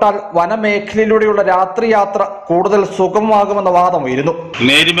സ്ഥാപിക്കപ്പെട്ടാൽ വനമേഖലയിലൂടെയുള്ള രാത്രിയാത്ര കൂടുതൽ സുഗമമാകുമെന്ന വാദമായിരുന്നു.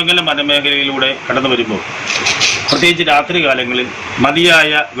 നേരിമംഗലം വനമേഖലയിലൂടെ കടന്നു വരുമ്പോൾ പ്രത്യേകിച്ച് രാത്രികാലങ്ങളിൽ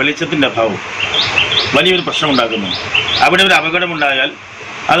മതിയായ വെളിച്ചത്തിന്റെ അഭാവം വലിയൊരു പ്രശ്നമുണ്ടാക്കുന്നു. അവിടെ ഒരു അപകടമുണ്ടായാൽ,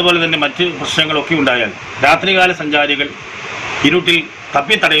 അതുപോലെ തന്നെ മറ്റ് പ്രശ്നങ്ങളൊക്കെ ഉണ്ടായാൽ രാത്രികാല സഞ്ചാരികൾ ഇരുട്ടിൽ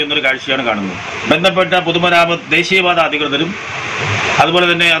തപ്പിത്തടയുന്നൊരു കാഴ്ചയാണ് കാണുന്നത്. ബന്ധപ്പെട്ട പൊതുമരാമത്ത് ദേശീയപാത അധികൃതരും അതുപോലെ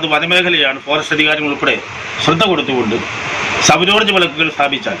തന്നെ അത് വനമേഖലയാണ്, ഫോറസ്റ്റ് അധികാരികൾ ഉൾപ്പെടെ ശ്രദ്ധ കൊടുത്തുകൊണ്ട് സൗരോർജ്ജ വിളക്കുകൾ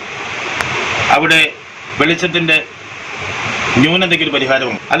സ്ഥാപിച്ചാൽ അവിടെ വെളിച്ചത്തിൻ്റെ ന്യൂനതയ്ക്ക് ഒരു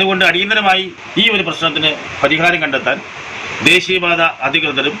പരിഹാരവും. അതുകൊണ്ട് അടിയന്തരമായി ഈ ഒരു പ്രശ്നത്തിന് പരിഹാരം കണ്ടെത്താൻ ദേശീയപാത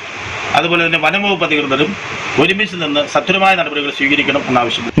അധികൃതരും അതുപോലെ തന്നെ വനംവകുപ്പ് അധികൃതരും ഒരുമിച്ച് നിന്ന് സത്വരമായ നടപടികൾ സ്വീകരിക്കണം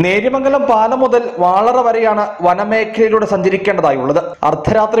എന്നാവശ്യപ്പെട്ടു. നേര്യമംഗലം പാലം മുതൽ വാളറ വരെയാണ് വനമേഖലയിലൂടെ സഞ്ചരിക്കേണ്ടതായുള്ളത്.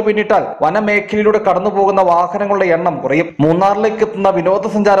 അർദ്ധരാത്രി പിന്നിട്ടാൽ വനമേഖലയിലൂടെ കടന്നുപോകുന്ന വാഹനങ്ങളുടെ എണ്ണം കുറയും. മൂന്നാറിലേക്ക് എത്തുന്ന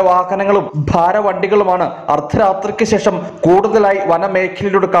വിനോദസഞ്ചാര വാഹനങ്ങളും ഭാരവണ്ടികളുമാണ് അർദ്ധരാത്രിക്ക് ശേഷം കൂടുതലായി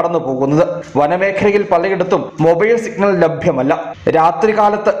വനമേഖലയിലൂടെ കടന്നു പോകുന്നത്. വനമേഖലയിൽ പലയിടത്തും മൊബൈൽ സിഗ്നൽ ലഭ്യമല്ല.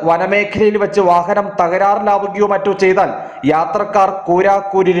 രാത്രികാലത്ത് വനമേഖലയിൽ വെച്ച് വാഹനം തകരാറിലാവുകയോ മറ്റോ ചെയ്താൽ യാത്രക്കാർ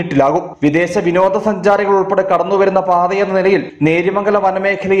കൂരാക്കൂരിട്ടിലാകും. വിദേശ വിനോദസഞ്ചാരികൾ ഉൾപ്പെടെ കടന്നുവരുന്ന പാതയെന്ന നിലയിൽ നേര്യമംഗലം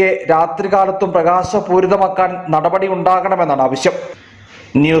വനമേഖലയെ രാത്രികാലത്തും പ്രകാശപൂരിതമാക്കാൻ നടപടി ഉണ്ടാകണമെന്നാണ് ആവശ്യം.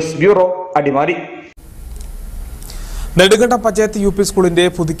 News bureau, Adimali. Nedumkandam panchayat UP സ്കൂളിന്റെ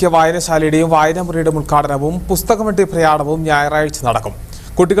പുതുക്കിയ വായനശാലയുടെയും വായനാമുറിയുടെയും ഉദ്ഘാടനവും പുസ്തകവണ്ടി പ്രയാണവും ഞായറാഴ്ച നടക്കും.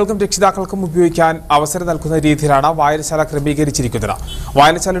 കുട്ടികൾക്കും രക്ഷിതാക്കൾക്കും ഉപയോഗിക്കാൻ അവസരം നൽകുന്ന രീതിയിലാണ് വായനശാല ക്രമീകരിച്ചിരിക്കുന്നത്.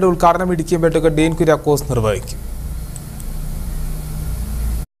 വായനശാലയുടെ ഉദ്ഘാടനം ഇടുക്കി എംബേട്ടുക ഡീൻ കുര്യാക്കോസ് നിർവഹിക്കും.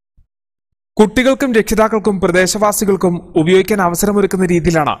 കുട്ടികൾക്കും രക്ഷിതാക്കൾക്കും പ്രദേശവാസികൾക്കും ഉപയോഗിക്കാൻ അവസരമൊരുക്കുന്ന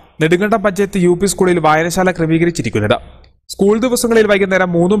രീതിയിലാണ് നെടുങ്കണ്ടം പഞ്ചായത്ത് UP സ്കൂളിൽ വായനശാല ക്രമീകരിച്ചിരിക്കുന്നത്. സ്കൂൾ ദിവസങ്ങളിൽ വൈകുന്നേരം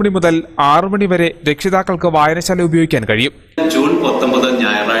 3 മണി മുതൽ 6 മണി വരെ രക്ഷിതാക്കൾക്ക് വായനശാല ഉപയോഗിക്കാൻ കഴിയും. ജൂൺ 19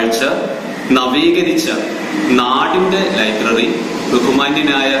 ഞായറാഴ്ച നവീകരിച്ച നാടിന്റെ ലൈബ്രറി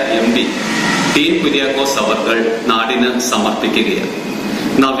ബഹുമാന്യനായ MD ഡീൻ കുര്യാക്കോസ് അവർകൾ നാടിന് സമർപ്പിക്കുകയാണ്.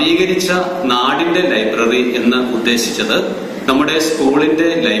 നവീകരിച്ച നാടിന്റെ ലൈബ്രറി എന്ന് ഉദ്ദേശിച്ചത് നമ്മുടെ സ്കൂളിന്റെ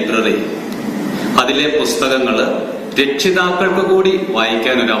ലൈബ്രറി, അതിലെ പുസ്തകങ്ങള് രക്ഷിതാക്കൾക്ക് കൂടി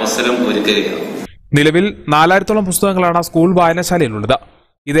വായിക്കാൻ ഒരു അവസരം ഒരുക്കുകയാണ്. നിലവിൽ 4000-ഓളം പുസ്തകങ്ങളാണ് സ്കൂൾ വായനശാലയിലുള്ളത്.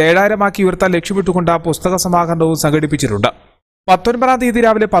 ഇത് 7000-ആക്കി ഉയർത്താൻ ലക്ഷ്യമിട്ടുകൊണ്ട് പുസ്തക സമാഹരണവും സംഘടിപ്പിച്ചിട്ടുണ്ട്. 19-ാം തീയതി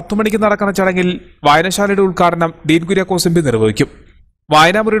രാവിലെ 10 മണിക്ക് നടക്കുന്ന ചടങ്ങിൽ വായനശാലയുടെ ഉദ്ഘാടനം ഡീൻ കുര്യാക്കോസ് MP നിർവഹിക്കും.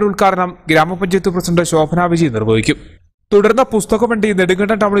 വായനാമുറിയുടെ ഉദ്ഘാടനം ഗ്രാമപഞ്ചായത്ത് പ്രസിഡന്റ് ശോഭന വിജയ് നിർവഹിക്കും. തുടർന്ന് പുസ്തകവണ്ടി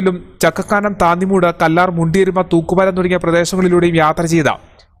നെടുങ്കണ്ടം ടൗണിലും ചക്കക്കാനം, താന്നിമൂട്, കല്ലാർ, മുണ്ടിയരുമ, തൂക്കുപാലം തുടങ്ങിയ പ്രദേശങ്ങളിലൂടെയും യാത്ര ചെയ്ത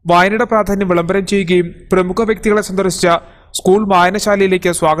വായനയുടെ പ്രാധാന്യം വിളംബരം ചെയ്യുകയും പ്രമുഖ വ്യക്തികളെ സന്ദർശിച്ച സ്കൂൾ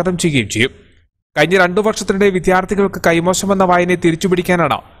വായനശാലയിലേക്ക് സ്വാഗതം ചെയ്യുകയും ചെയ്യും. കഴിഞ്ഞ 2 വർഷത്തിനിടെ വിദ്യാർത്ഥികൾക്ക് കൈമോശമെന്ന വായനയെ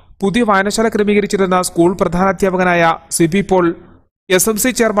തിരിച്ചുപിടിക്കാനാണ് പുതിയ വായനശാല ക്രമീകരിച്ചിരുന്ന school പ്രധാനാധ്യാപകനായ Sibi Paul, SMC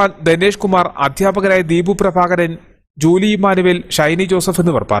chairman Dinesh Kumar, അധ്യാപകരായ Deepu Prabhakaran, Julie Emmanuel, Shiny Joseph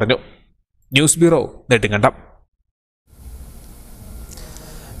എന്നിവർ പറഞ്ഞു. News bureau, Nedumkandam.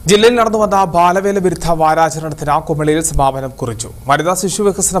 ജില്ലയിൽ നടന്നുവന്ന ബാലവേല വിരുദ്ധ വാരാചരണത്തിന് കുമളിയിൽ സമാപനം കുറിച്ചു. വനിതാ ശിശു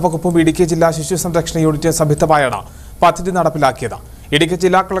വികസന വകുപ്പും ഇടുക്കി ജില്ലാ ശിശു സംരക്ഷണ യൂണിറ്റും സംയുക്തമായാണ് പദ്ധതി നടപ്പിലാക്കിയത്. ഇടുക്കി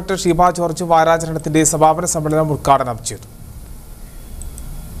ജില്ലാ കളക്ടർ ഷീബ ജോർജ് വാരാചരണത്തിന്റെ സമാപന സമ്മേളനം ഉദ്ഘാടനം ചെയ്തു.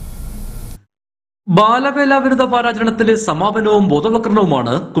 ബാലവേല വിരുദ്ധ വാരാചരണത്തിന്റെ സമാപനവും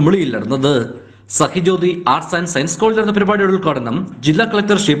ബോധവൽക്കരണവുമാണ് കുമളിയിൽ നടന്നത്. Sahajyothi arts and science college എന്ന പരിപാടിയുടെ ഉദ്ഘാടനം ജില്ലാ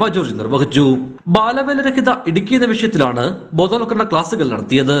കളക്ടർ ഷീബ ജോർജ് നിർവഹിച്ചു. ബാലവേലരഹിത ഇടുക്കി എന്ന വിഷയത്തിലാണ് ബോധവൽക്കരണ ക്ലാസുകൾ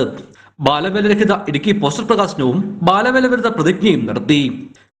നടത്തിയത്. ബാലവേലരഹിത ഇടുക്കി പോസ്റ്റർ പ്രകാശനവും ബാലവേല വിരുദ്ധ പ്രതിജ്ഞയും നടത്തി.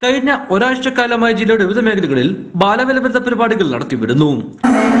 കഴിഞ്ഞ ഒരാഴ്ചക്കാലമായി ജില്ലയുടെ വിവിധ മേഖലകളിൽ ബാലവേല വിരുദ്ധ പരിപാടികൾ നടത്തിവരുന്നു.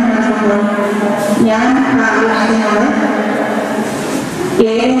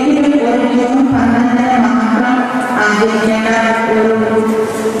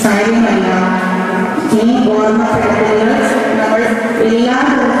 ഈ ഓർമ്മപ്പെടുത്തലുകൾ നമ്മൾ എല്ലാ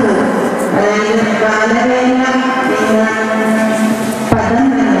ദിവസവും, അതായത് ബാലവേല എന്ന പദം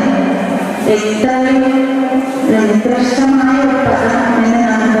തന്നെ എത്രയും നികൃഷ്ടമായ ഒരു പദം എന്ന്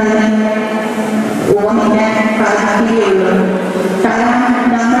നമുക്കതിനെ ഓർമ്മിക്കാൻ സാധിക്കുകയുള്ളൂ. കാരണം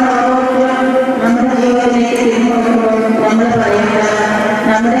നമ്മൾ ഓരോരുത്തരും നമ്മുടെ ജീവിതത്തിലേക്ക് തിരിഞ്ഞു നോക്കുമ്പോൾ നമ്മൾ പറയുന്നത്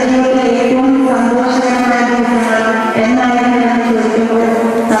നമ്മുടെ ജീവിതത്തിലെ ഏറ്റവും സന്തോഷകരമായ ദിവസങ്ങൾ എന്നായിരുന്നു എന്ന് ചോദിക്കുമ്പോൾ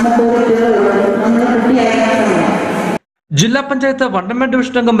നമുക്ക് ജില്ലാ പഞ്ചായത്ത് വണ്ടമേട്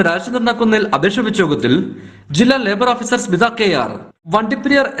ഡിവിഷൻ അംഗം രാജചന്ദ്രൻ കുന്നിൽ അധ്യക്ഷ വെച്ച യോഗത്തിൽ ജില്ലാ labour officer Smitha KR,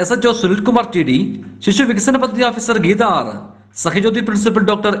 Vandiperiyar SHO Sunilkumar TD, ശിശു വികസന പദ്ധതി officer Geetha R, Sahajyothi principal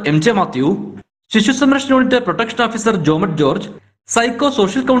doctor MJ Mathew, ശിശു സംരക്ഷണ unit protection officer Jomet George, psycho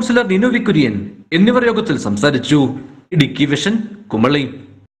social councillor Neenu V Kurian എന്നിവർ യോഗത്തിൽ സംസാരിച്ചു. ഇടുക്കി വിഷൻ, കുമളി.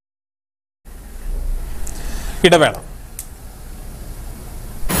 ഇടവേള.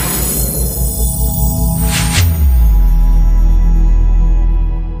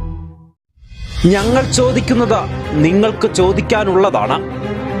 ഞങ്ങൾ ചോദിക്കുന്നത് നിങ്ങൾക്ക് ചോദിക്കാനുള്ളതാണ്.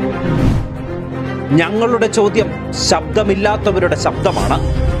 ഞങ്ങളുടെ ചോദ്യം ശബ്ദമില്ലാത്തവരുടെ ശബ്ദമാണ്.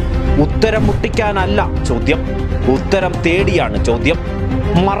 ഉത്തരം മുട്ടിക്കാനല്ല ചോദ്യം, ഉത്തരം തേടിയാണ് ചോദ്യം.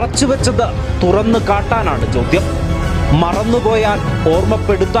 മറച്ചുവെച്ചത് തുറന്നു കാട്ടാനാണ് ചോദ്യം. മറന്നുപോയാൽ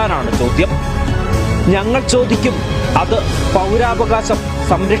ഓർമ്മപ്പെടുത്താനാണ് ചോദ്യം. ഞങ്ങൾ ചോദിക്കും, അത് പൗരാവകാശം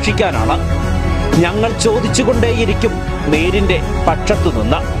സംരക്ഷിക്കാനാണ്. ഞങ്ങൾ ചോദിച്ചുകൊണ്ടേയിരിക്കും നേരിന്റെ പക്ഷത്തു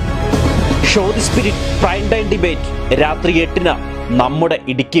നിന്ന്. Show the spirit prime time debate രാത്രി 8-ന് നമ്മുടെ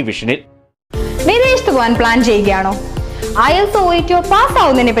ഇടുക്കി വിഷനിൽ. വിദേശത്ത് പോകാൻ പ്ലാൻ ചെയ്യുകയാണോ? IELTS OET പാസ്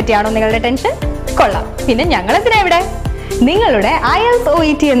ആവുന്നതിനെ പറ്റിയാണോ നിങ്ങളുടെ ടെൻഷൻ? കൊള്ളാം, പിന്നെ ഞങ്ങളെന്തിനാ ഇവിടെ? നിങ്ങളുടെ IELTS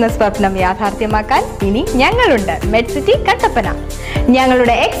OET എന്ന സ്വപ്നം യാഥാർത്ഥ്യമാക്കാൻ ഇനി ഞങ്ങളുണ്ട്. മെഡ്സിറ്റി കട്ടപ്പന.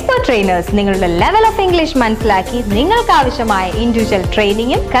 ഞങ്ങളുടെ എക്സ്പെർട്ട് ട്രെയിനേഴ്സ് നിങ്ങളുടെ ലെവൽ ഓഫ് ഇംഗ്ലീഷ് മനസ്സിലാക്കി നിങ്ങൾക്ക് ആവശ്യമായ ഇൻഡിവിജ്വൽ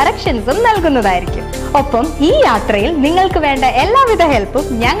ട്രെയിനിങ്ങും കറക്ഷൻസും നൽകുന്നതായിരിക്കും. ഒപ്പം ഈ യാത്രയിൽ നിങ്ങൾക്ക് വേണ്ട എല്ലാവിധ ഹെൽപ്പും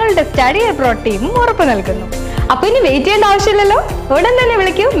ഞങ്ങളുടെ സ്റ്റഡി അബ്രോഡ് ടീമും ഉറപ്പു നൽകുന്നു. അപ്പൊ ഇനി വെയിറ്റ് ചെയ്യേണ്ട ആവശ്യമില്ലല്ലോ, ഉടൻ തന്നെ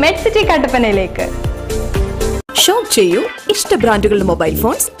വിളിക്കൂ മെഡ്സിറ്റി കട്ടപ്പനയിലേക്ക്. ഷോപ്പ് ചെയ്യൂ ഇഷ്ട ബ്രാൻഡുകളുടെ മൊബൈൽ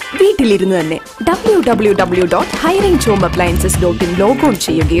ഫോൺസ് വീട്ടിലിരുന്ന് തന്നെ. www.highrangehomeappliances.in ലോഗോൺ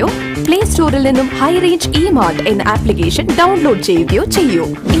ചെയ്യുകയോ പ്ലേ സ്റ്റോറിൽ നിന്നും ഹൈറേഞ്ച് ഇമാർട്ട് എന്ന ആപ്ലിക്കേഷൻ ഡൗൺലോഡ് ചെയ്യുകയോ ചെയ്യൂ.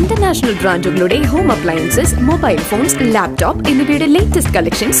 ഇന്റർനാഷണൽ ബ്രാൻഡുകളുടെ home appliances, mobile phones, laptop എന്നിവയുടെ ലേറ്റസ്റ്റ്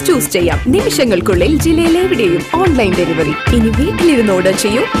കളക്ഷൻസ് ചൂസ് ചെയ്യാം. നിമിഷങ്ങൾക്കുള്ളിൽ ജില്ലയിൽ എവിടെയും ഓൺലൈൻ ഡെലിവറി. ഇനി വീട്ടിലിരുന്ന് ഓർഡർ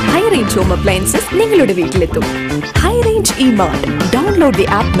ചെയ്യൂ. ഹൈറേഞ്ച് ഹോം അപ്ലയൻസസ് നിങ്ങളുടെ വീട്ടിലെത്തും. High range ഇമാർട്ട്, download the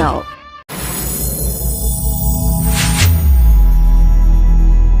app now.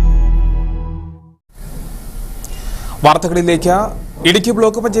 വാർത്തകളിലേക്ക്. ഇടുക്കി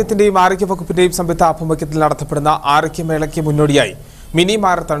ബ്ലോക്ക് പഞ്ചായത്തിന്റെയും ആരോഗ്യ വകുപ്പിന്റെയും സംയുക്ത ആഭിമുഖ്യത്തിൽ നടത്തപ്പെടുന്ന ആരോഗ്യമേളയ്ക്ക് മുന്നോടിയായി മിനി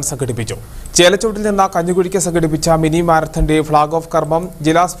മാരത്തൺ സംഘടിപ്പിച്ചു. ചേലച്ചോട്ടിൽ നിന്ന് കഞ്ഞുകുഴിക്ക് സംഘടിപ്പിച്ച മിനി മാരത്തന്റെ ഫ്ളാഗ് ഓഫ് കർമ്മം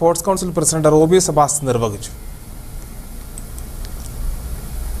ജില്ലാ sports council president Rubio Sebas നിർവഹിച്ചു.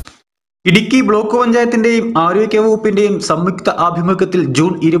 ഇടുക്കി ബ്ലോക്ക് പഞ്ചായത്തിന്റെയും ആരോഗ്യ വകുപ്പിന്റെയും സംയുക്ത ആഭിമുഖ്യത്തിൽ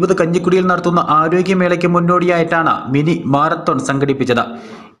ജൂൺ 20 കഞ്ഞിക്കുടിയിൽ നടത്തുന്ന ആരോഗ്യമേളയ്ക്ക് മുന്നോടിയായിട്ടാണ് മിനി മാരത്തോൺ സംഘടിപ്പിച്ചത്.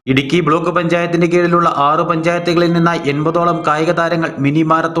 ഇടുക്കി ബ്ലോക്ക് പഞ്ചായത്തിന്റെ കീഴിലുള്ള 6 പഞ്ചായത്തുകളിൽ നിന്നായി 80ഓളം കായിക താരങ്ങൾ മിനി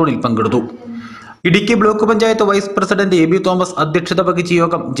മാരത്തോണിൽ പങ്കെടുത്തു. Idukki block panchayat vice president AB Thomas അധ്യക്ഷത വഹിച്ച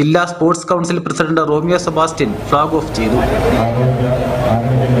യോഗം ജില്ലാ sports council president Romeo Sebastian flag off ചെയ്തു.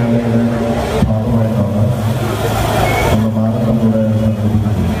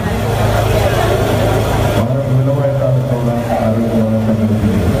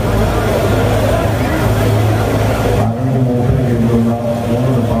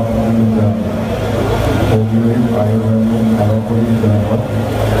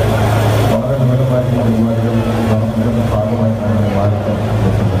 വളരെ ഗുണകരമായിട്ടുള്ള പരിപാടികൾ നടത്തുന്നതിന്റെ ഭാഗമായിട്ടാണ് മാരത്തോൺ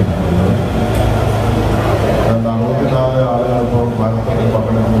സംഘടിപ്പിക്കുന്നത്.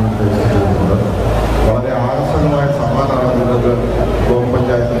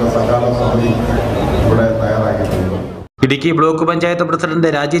 ഇടുക്കി ബ്ലോക്ക് പഞ്ചായത്ത് പ്രസിഡന്റ്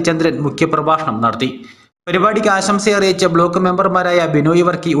രാജീവ് ചന്ദ്രൻ മുഖ്യപ്രഭാഷണം നടത്തി. പരിപാടിക്ക് ആശംസ അറിയിച്ച ബ്ലോക്ക് മെമ്പർമാരായ Binoy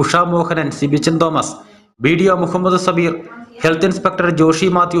Varkey, Usha Mohanan, Sibichan Thomas, BDO Muhammad Sabeer, health inspector Joshi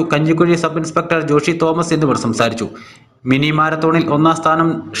Mathew, Kanjikuzhi sub inspector Joshi Thomas എന്നിവർ സംസാരിച്ചു. മിനി മാരത്തോണിൽ 1ാം സ്ഥാനം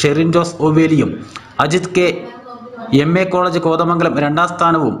Sherin Jose ഒവേലിയും, Ajith K MA college Kothamangalam 2ാം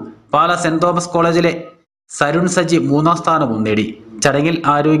സ്ഥാനവും, പാല സെന്റ് തോമസ് കോളേജിലെ സരുൺ സജി 3ാം സ്ഥാനവും നേടി. ചടങ്ങിൽ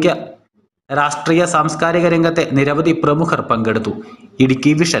ആരോഗ്യ, രാഷ്ട്രീയ, സാംസ്കാരിക രംഗത്തെ നിരവധി പ്രമുഖർ പങ്കെടുത്തു.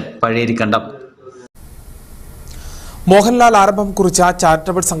 ഇടുക്കി വിഷൻ പഴയരിക്കണ്ടം. മോഹൻലാൽ ആരംഭം കുറിച്ച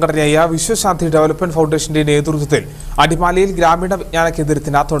ചാരിറ്റബിൾ സംഘടനയായ വിശ്വശാന്തി ഡെവലപ്മെന്റ് ഫൗണ്ടേഷന്റെ നേതൃത്വത്തിൽ അടിമാലിയിൽ ഗ്രാമീണ വിജ്ഞാന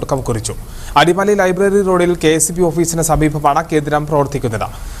കേന്ദ്രത്തിന് തുടക്കം കുറിച്ചു. അടിമാലി ലൈബ്രറി റോഡിൽ KSB ഓഫീസിന് സമീപമാണ് കേന്ദ്രം പ്രവർത്തിക്കുന്നത്.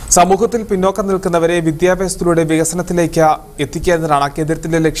 സമൂഹത്തിൽ പിന്നോക്കം നിൽക്കുന്നവരെ വിദ്യാഭ്യാസത്തിലൂടെ വികസനത്തിലേക്ക് എത്തിക്കുക എന്നതാണ്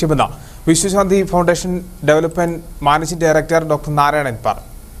കേന്ദ്രത്തിന്റെ ലക്ഷ്യമെന്ന് വിശ്വശാന്തി foundation development managing director doctor Narayanan പറഞ്ഞു.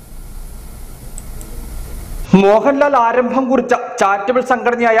 മോഹൻലാൽ ആരംഭം കുറിച്ച ചാരിറ്റബിൾ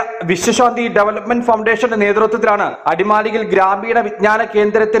സംഘടനയായ വിശ്വശാന്തി ഡെവലപ്മെന്റ് ഫൗണ്ടേഷന്റെ നേതൃത്വത്തിലാണ് അടിമാലിയിൽ ഗ്രാമീണ വിജ്ഞാന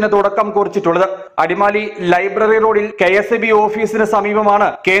കേന്ദ്രത്തിന് തുടക്കം കുറിച്ചിട്ടുള്ളത്. അടിമാലി ലൈബ്രറി റോഡിൽ KSB ഓഫീസിന് സമീപമാണ്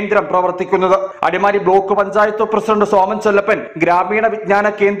കേന്ദ്രം പ്രവർത്തിക്കുന്നത്. അടിമാലി ബ്ലോക്ക് പഞ്ചായത്ത് പ്രസിഡന്റ് സോമൻ ചെല്ലപ്പൻ ഗ്രാമീണ വിജ്ഞാന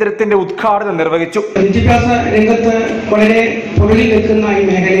കേന്ദ്രത്തിന്റെ ഉദ്ഘാടനം നിർവഹിച്ചു. വിദ്യാഭ്യാസ രംഗത്ത് വളരെ പുറകിൽ നിൽക്കുന്ന ഈ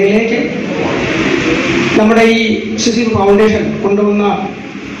മേഖലയിലേക്ക് നമ്മുടെ ഈ വിശ്വശാന്തി ഫൗണ്ടേഷൻ കൊണ്ടുവന്ന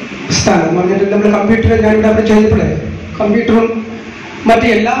സ്ഥാനം നമ്മൾ കമ്പ്യൂട്ടർ ഞാനിവിടെ അവിടെ ചെയ്തപ്പോഴേ കമ്പ്യൂട്ടറും മറ്റ്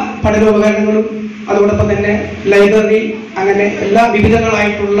എല്ലാ പഠനോപകരണങ്ങളും അതോടൊപ്പം തന്നെ ലൈബ്രറി അങ്ങനെ എല്ലാ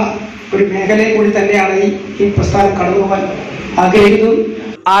വിവിധങ്ങളായിട്ടുള്ള ഒരു മേഖലയെ കൂടി തന്നെയാണ് ഈ പ്രസ്ഥാനം കടന്നുപോകാൻ ആഗ്രഹിക്കുന്നത്.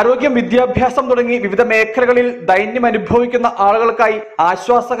 ആരോഗ്യം, വിദ്യാഭ്യാസം തുടങ്ങി വിവിധ മേഖലകളിൽ ദൈന്യം അനുഭവിക്കുന്ന ആളുകൾക്കായി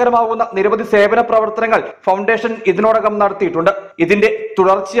ആശ്വാസകരമാകുന്ന നിരവധി സേവന പ്രവർത്തനങ്ങൾ ഫൗണ്ടേഷൻ ഇതിനോടകം നടത്തിയിട്ടുണ്ട്. ഇതിന്റെ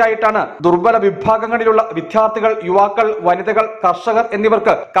തുടർച്ചയായിട്ടാണ് ദുർബല വിഭാഗങ്ങളിലുള്ള വിദ്യാർത്ഥികൾ, യുവാക്കൾ, വനിതകൾ, കർഷകർ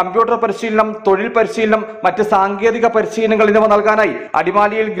എന്നിവർക്ക് കമ്പ്യൂട്ടർ പരിശീലനം, തൊഴിൽ പരിശീലനം, മറ്റ് സാങ്കേതിക പരിശീലനങ്ങൾ എന്നിവ നൽകാനായി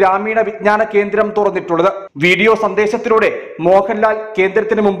അടിമാലിയിൽ ഗ്രാമീണ വിജ്ഞാന കേന്ദ്രം തുറന്നിട്ടുള്ളത്. വീഡിയോ സന്ദേശത്തിലൂടെ മോഹൻലാൽ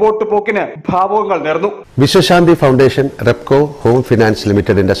കേന്ദ്രത്തിന് മുമ്പോട്ട് പോക്കിന് ഭാവുകങ്ങൾ നേർന്നു. വിശ്വശാന്തി ഫൗണ്ടേഷൻ, റെപ്കോ ഹോം ഫിനാൻസ്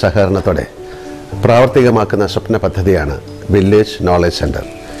ലിമിറ്റഡിന്റെ സഹകരണത്തോടെ പ്രാവർത്തികമാക്കുന്ന സ്വപ്ന പദ്ധതിയാണ് വില്ലേജ് നോളജ് സെന്റർ.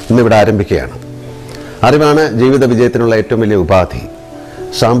 ഇന്നിവിടെ ആരംഭിക്കുകയാണ്. അറിവാണ് ജീവിത വിജയത്തിനുള്ള ഏറ്റവും വലിയ ഉപാധി.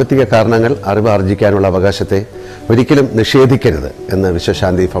 സാമ്പത്തിക കാരണങ്ങൾ അറിവ് ആർജിക്കാനുള്ള അവകാശത്തെ ഒരിക്കലും നിഷേധിക്കരുത് എന്ന്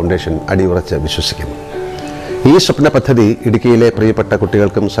വിശ്വശാന്തി ഫൗണ്ടേഷൻ അടിയുറച്ച് വിശ്വസിക്കുന്നു. ഈ സ്വപ്ന പദ്ധതി ഇടുക്കിയിലെ പ്രിയപ്പെട്ട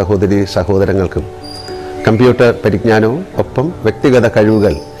കുട്ടികൾക്കും സഹോദരി സഹോദരങ്ങൾക്കും കമ്പ്യൂട്ടർ പരിജ്ഞാനവും ഒപ്പം വ്യക്തിഗത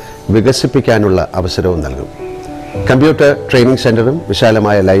കഴിവുകൾ വികസിപ്പിക്കാനുള്ള അവസരവും നൽകും. കമ്പ്യൂട്ടർ ട്രെയിനിങ് സെന്ററും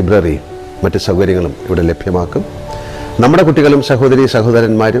വിശാലമായ ലൈബ്രറിയും മറ്റ് സൗകര്യങ്ങളും ഇവിടെ ലഭ്യമാക്കും. നമ്മുടെ കുട്ടികളും സഹോദരി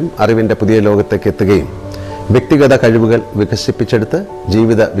സഹോദരന്മാരും അറിവിൻ്റെ പുതിയ ലോകത്തേക്ക് എത്തുകയും വ്യക്തിഗത കഴിവുകൾ വികസിപ്പിച്ചെടുത്ത്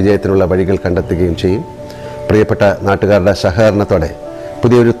ജീവിത വിജയത്തിനുള്ള വഴികൾ കണ്ടെത്തുകയും ചെയ്യും. പ്രിയപ്പെട്ട നാട്ടുകാരുടെ സഹകരണത്തോടെ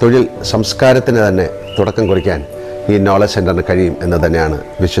പുതിയൊരു തൊഴിൽ സംസ്കാരത്തിന് തന്നെ തുടക്കം കുറിക്കാൻ ഈ നോളജ് സെന്ററിന് കഴിയും എന്ന് തന്നെയാണ്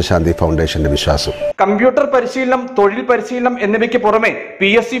വിശ്വശാന്തി ഫൗണ്ടേഷന്റെ വിശ്വാസം. കമ്പ്യൂട്ടർ പരിശീലനം, തൊഴിൽ പരിശീലനം എന്നിവയ്ക്ക് പുറമെ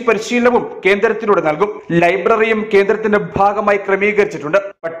PSC പരിശീലനവും കേന്ദ്രത്തിലൂടെ നൽകും. ലൈബ്രറിയും കേന്ദ്രത്തിന്റെ ഭാഗമായി ക്രമീകരിച്ചിട്ടുണ്ട്.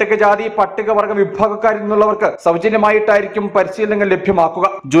 പട്ടികജാതി പട്ടികവർഗ വിഭാഗക്കാരിൽ നിന്നുള്ളവർക്ക് സൗജന്യമായിട്ടായിരിക്കും പരിശീലനങ്ങൾ ലഭ്യമാക്കുക.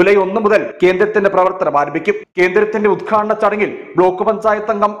 ജൂലൈ 1 മുതൽ കേന്ദ്രത്തിന്റെ പ്രവർത്തനം ആരംഭിക്കും. കേന്ദ്രത്തിന്റെ ഉദ്ഘാടന ചടങ്ങിൽ ബ്ലോക്ക്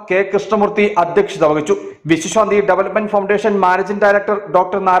പഞ്ചായത്ത് അംഗം K കൃഷ്ണമൂർത്തി അധ്യക്ഷത വഹിച്ചു. വിശ്വശാന്തി development foundation managing director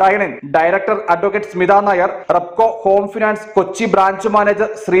doctor Narayanan, director advocate Smitha Nair, Repco home finance Kochi branch manager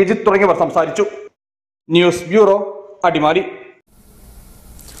Sreejith തുടങ്ങിയവർ സംസാരിച്ചു. News bureau, Adimali.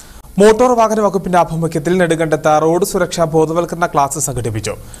 മോട്ടോർ വാഹന വകുപ്പിന്റെ ആഭിമുഖ്യത്തിൽ നെടുങ്കണ്ടത്ത് റോഡ് സുരക്ഷാ ബോധവൽക്കരണ ക്ലാസ്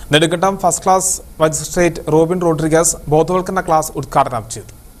സംഘടിപ്പിച്ചു. Nedumkandam first class magistrate Robin Rodriguez ബോധവൽക്കരണ ക്ലാസ് ഉദ്ഘാടനം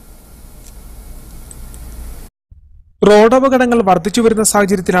ചെയ്തു. റോഡപകടങ്ങൾ വർദ്ധിച്ചുവരുന്ന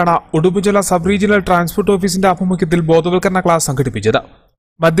സാഹചര്യത്തിലാണ് ഉടുമ്പുചോല സബ് റീജിയണൽ ട്രാൻസ്പോർട്ട് ഓഫീസിന്റെ ആഭിമുഖ്യത്തിൽ ബോധവൽക്കരണ ക്ലാസ് സംഘടിപ്പിച്ചത്.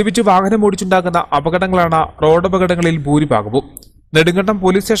 മദ്യപിച്ച് വാഹനം ഓടിച്ചുണ്ടാകുന്ന അപകടങ്ങളാണ് റോഡപകടങ്ങളിൽ ഭൂരിഭാഗവും. നെടുങ്കണ്ടം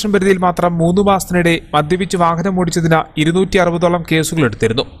പോലീസ് സ്റ്റേഷൻ പരിധിയിൽ മാത്രം 3 മാസത്തിനിടെ മദ്യപിച്ച് വാഹനം ഓടിച്ചതിന് 260ഓളം കേസുകൾ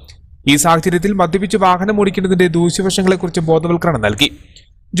എടുത്തിരുന്നു. ഈ സാഹചര്യത്തിൽ മദ്യപിച്ച് വാഹനം ഓടിക്കുന്നതിന്റെ ദൂഷ്യവശങ്ങളെക്കുറിച്ച് ബോധവൽക്കരണം നൽകി.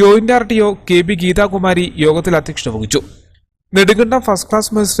 ജോയിന്റ് RTO KB ഗീതാകുമാരി യോഗത്തിൽ അധ്യക്ഷത വഹിച്ചു. Nedumkandam first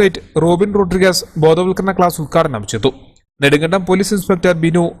class magistrate Robin Rodriguez ബോധവൽക്കരണ ക്ലാസ് ഉദ്ഘാടനം ചെയ്തു. Nedumkandam police inspector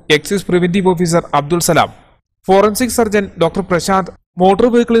Binu, excise preventive officer Abdul Salam, forensic surgeon doctor Prashant, motor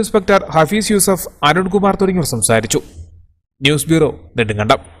vehicle inspector Hafiz Yusuf, Arunkumar തുടങ്ങിയവർ സംസാരിച്ചു. News bureau,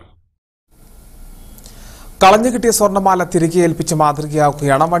 Nedumkandam. കളഞ്ഞുകിട്ടിയ സ്വർണ്ണമാല തിരികെ ഏൽപ്പിച്ച്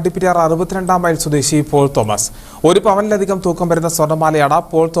മാതൃകയാക്കുകയാണ് വണ്ടിപ്പെരിയാർ 62-ാം മൈൽ സ്വദേശി പോൾ തോമസ്. 1 പവനിലധികം തൂക്കം വരുന്ന സ്വർണ്ണമാലയാണ്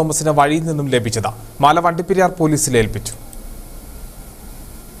പോൾ തോമസിന് വഴിയിൽ നിന്നും ലഭിച്ചത്. മാല വണ്ടിപ്പെരിയാർ പോലീസിൽ ഏൽപ്പിച്ചു.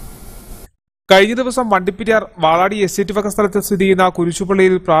 കഴിഞ്ഞ ദിവസം വണ്ടിപ്പെരിയാർ വാളാടി എസ്റ്റേറ്റ് വക സ്ഥലത്ത് സ്ഥിതി ചെയ്യുന്ന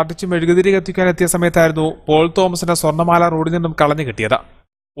കുരിശുപള്ളിയിൽ പ്രാർത്ഥിച്ച് മെഴുകുതിരി കത്തിക്കാനെത്തിയ സമയത്തായിരുന്നു പോൾ തോമസിന്റെ സ്വർണ്ണമാല റോഡിൽ നിന്നും കളഞ്ഞു കിട്ടിയത്.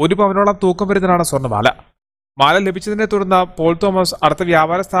 1 പവനോളം തൂക്കം വരുന്നതാണ് സ്വർണ്ണമാല. മാല ലഭിച്ചതിനെ തുടർന്ന് പോൾ തോമസ് അടുത്ത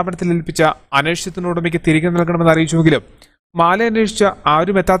വ്യാപാര സ്ഥാപനത്തിൽ ഏൽപ്പിച്ച അന്വേഷണത്തിന് ഉടമയ്ക്ക് തിരികെ നൽകണമെന്ന് അറിയിച്ചുവെങ്കിലും മാല അന്വേഷിച്ച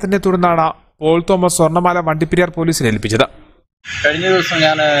ആരും എത്താത്തതിനെ തുടർന്നാണ് പോൾ തോമസ് സ്വർണ്ണമാല വണ്ടിപ്പെരിയാർ പോലീസിനെ ഏൽപ്പിച്ചത്. കഴിഞ്ഞ ദിവസം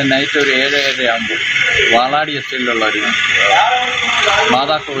ഞാൻ നൈറ്റ് ഒരു 7-7:30 ആകുമ്പോൾ വാളാടി എസ്റ്റേറ്റിലുള്ള ഒരു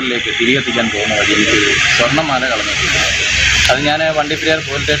മാതാക്കോവിലേക്ക് തിരികെ എത്തിക്കാൻ പോകുന്ന വഴി എനിക്കൊരു സ്വർണ്ണമാല കളഞ്ഞിട്ടുണ്ട്. അത് ഞാൻ വണ്ടിപ്പെരിയാർ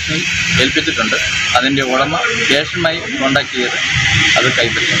പോലീസ് സ്റ്റേഷനിൽ ഏൽപ്പിച്ചിട്ടുണ്ട്. അതിൻ്റെ ഉടമ സ്റ്റേഷനുമായി കോൺടാക്ട് ചെയ്ത് അത്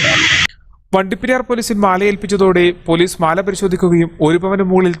കൈപ്പറ്റിയിട്ടുണ്ട്. വണ്ടിപ്പെരിയാർ പോലീസിൽ മാല ഏൽപ്പിച്ചതോടെ പോലീസ് മാല പരിശോധിക്കുകയും 1 പവന്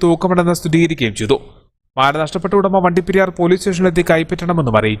മുകളിൽ തൂക്കമുണ്ടെന്ന് സ്ഥിരീകരിക്കുകയും ചെയ്തു. മാല നഷ്ടപ്പെട്ട ഉടമ വണ്ടിപ്പെരിയാർ പോലീസ് സ്റ്റേഷനിലെത്തി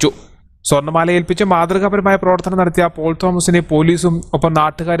കൈപ്പറ്റണമെന്നും അറിയിച്ചു. സ്വർണ്ണമാല ഏൽപ്പിച്ച് മാതൃകാപരമായ പ്രവർത്തനം നടത്തിയ പോൾ തോമസിനെ പോലീസും ഒപ്പം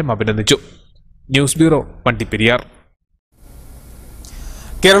നാട്ടുകാരും അഭിനന്ദിച്ചു. News bureau, Vandiperiyar.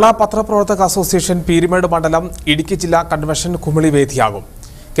 കേരള പത്രപ്രവർത്തക അസോസിയേഷൻ പീരുമേട് മണ്ഡലം ഇടുക്കി ജില്ലാ കൺവെൻഷൻ കുമിളി വേദിയാകും.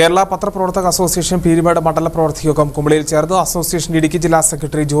 കേരള പത്രപ്രവർത്തക അസോസിയേഷൻ പീരുമേട് മണ്ഡല പ്രവർത്തക യോഗം കുമിളിയിൽ ചേർന്നു. അസോസിയേഷൻ ഇടുക്കി ജില്ലാ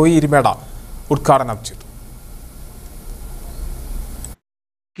സെക്രട്ടറി ജോയി ഇരിമേട ഉദ്ഘാടനം ചെയ്തു.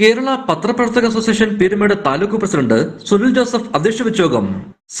 കേരള പത്രപ്രവർത്തക association Peermade taluk president Sunil Joseph അധ്യക്ഷത വെച്ച യോഗം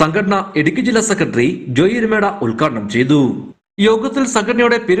സംഘടന ഇടുക്കി ജില്ലാ സെക്രട്ടറി ജോയി ഇരിമേട ഉദ്ഘാടനം ചെയ്തു. യോഗത്തിൽ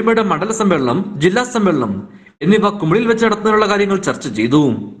സംഘടനയുടെ പീരുമേട് മണ്ഡല സമ്മേളനം, ജില്ലാ സമ്മേളനം എന്നിവ കുമിളിയിൽ വെച്ച് നടത്തുന്നതിനുള്ള കാര്യങ്ങൾ ചർച്ച ചെയ്തു.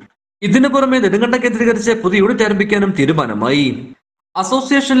 ഇതിനു പുറമെ നെടുങ്കണ്ടം കേന്ദ്രീകരിച്ച് പുതിയ യൂണിറ്റ് ആരംഭിക്കാനും തീരുമാനമായി.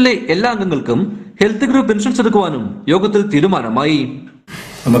 അസോസിയേഷനിലെ എല്ലാ അംഗങ്ങൾക്കും ഹെൽത്ത് ഗ്രൂപ്പ് ഇൻഷുറൻസ് എടുക്കുവാനും യോഗത്തിൽ തീരുമാനമായി.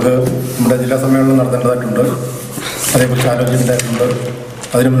 നമുക്ക് നമ്മുടെ ജില്ലാ സമ്മേളനം നടത്തേണ്ടതായിട്ടുണ്ട്. അതേക്കുറിച്ച് ആലോചിക്കേണ്ടതായിട്ടുണ്ട്.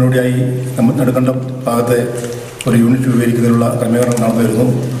 അതിന് മുന്നോടിയായി നമ്മൾ നെടുങ്കണ്ടം ഭാഗത്തെ ഒരു യൂണിറ്റ് രൂപീകരിക്കുന്നതിനുള്ള ക്രമീകരണം നടന്നു വരുന്നു.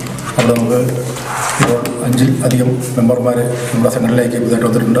 അവിടെ നമുക്ക് ഇപ്പോൾ 5-ൽ-അധികം മെമ്പർമാരെ നമ്മുടെ സംഘടനയിലേക്ക് പുതുതായിട്ട്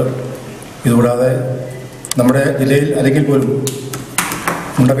വന്നിട്ടുണ്ട്. ഇതുകൂടാതെ നമ്മുടെ ജില്ലയിൽ അല്ലെങ്കിൽ പോലും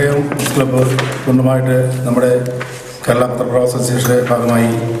മുണ്ടക്കയം പ്രസ് ക്ലബ്ബ് കൊണ്ടുമായിട്ട് നമ്മുടെ കേരള പത്രപ്രവർത്തക അസോസിയേഷൻ്റെ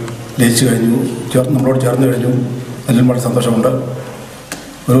ഭാഗമായി ലയിച്ചു കഴിഞ്ഞു, നമ്മളോട് ചേർന്ന് കഴിഞ്ഞു. അതിൽ വളരെ സന്തോഷമുണ്ട്.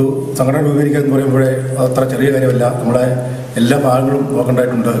 ഒരു സംഘടന രൂപീകരിക്കുക എന്ന് പറയുമ്പോഴേ അതത്ര ചെറിയ കാര്യമല്ല. നമ്മുടെ എല്ലാ ഭാഗങ്ങളും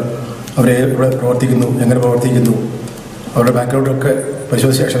നോക്കേണ്ടതായിട്ടുണ്ട്. അവരെ ഇവിടെ പ്രവർത്തിക്കുന്നു, എങ്ങനെ പ്രവർത്തിക്കുന്നു, അവരുടെ ബാക്ക്ഗ്രൗണ്ടൊക്കെ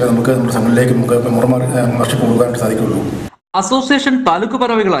പരിശോധിച്ച ശേഷമേ നമുക്ക് നമ്മുടെ സംഘടനയിലേക്ക് നമുക്ക് മെമ്പർഷിപ്പ് കൊടുക്കാനായിട്ട് സാധിക്കുള്ളൂ. അസോസിയേഷൻ താലൂക്ക്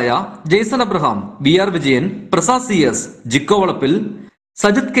ഭാരവാഹികളായ Jason Abraham, BR Vijayan, Prasad CS, ജിക്കോ വളപ്പിൽ,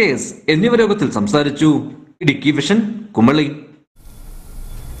 സജിത് KS എന്നിവർ യോഗത്തിൽ സംസാരിച്ചു. ഇടുക്കി വിഷൻ, കുമളി.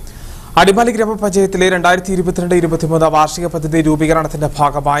 അടിമാലി ഗ്രാമപഞ്ചായത്തിലെ 2022-23 വാർഷിക പദ്ധതി രൂപീകരണത്തിന്റെ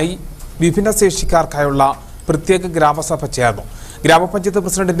ഭാഗമായി വിഭിന്ന ശേഷിക്കാർക്കായുള്ള പ്രത്യേക ഗ്രാമസഭ ചേർന്നു. ഗ്രാമപഞ്ചായത്ത്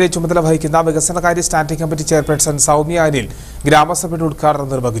പ്രസിഡന്റിന്റെ ചുമതല വഹിക്കുന്ന വികസനകാര്യ standing committee chairperson Soumya Anil ഗ്രാമസഭയുടെ ഉദ്ഘാടനം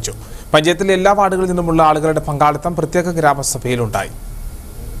നിർവഹിച്ചു. പഞ്ചായത്തിലെ എല്ലാ വാർഡുകളിൽ നിന്നുമുള്ള ആളുകളുടെ പങ്കാളിത്തം പ്രത്യേക ഗ്രാമസഭയിലുണ്ടായി.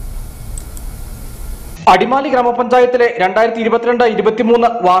 അടിമാലി ഗ്രാമപഞ്ചായത്തിലെ 2022-23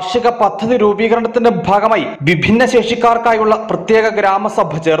 വാർഷിക പദ്ധതി രൂപീകരണത്തിന്റെ ഭാഗമായി വിഭിന്ന ശേഷിക്കാർക്കായുള്ള പ്രത്യേക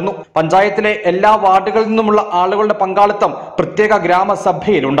ഗ്രാമസഭ ചേർന്നു. പഞ്ചായത്തിലെ എല്ലാ വാർഡുകളിൽ നിന്നുമുള്ള ആളുകളുടെ പങ്കാളിത്തം പ്രത്യേക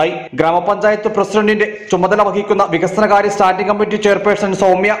ഗ്രാമസഭയിലുണ്ടായി. ഗ്രാമപഞ്ചായത്ത് പ്രസിഡന്റിന്റെ ചുമതല വഹിക്കുന്ന വികസനകാര്യ standing committee chairperson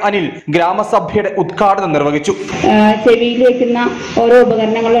Soumya Anil ഗ്രാമസഭയുടെ ഉദ്ഘാടനം നിർവഹിച്ചു. ചെവിയിൽ വെക്കുന്ന ഓരോ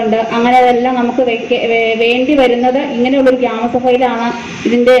ഉപകരണങ്ങളുണ്ട്. അങ്ങനെ അതെല്ലാം നമുക്ക് വേണ്ടി വരുന്നത് ഇങ്ങനെയുള്ളൊരു ഗ്രാമസഭയിലാണ്.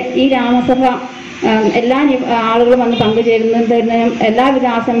 ഈ ഗ്രാമസഭ എല്ലാ ആളുകളും വന്ന് പങ്കുചേരുന്നതിനും എല്ലാവിധ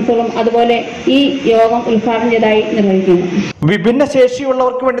ആശംസകളും അതുപോലെ ഈ യോഗം ഉദ്ഘാടനം ചെയ്തതായി നിർവഹിക്കുന്നു. വിഭിന്ന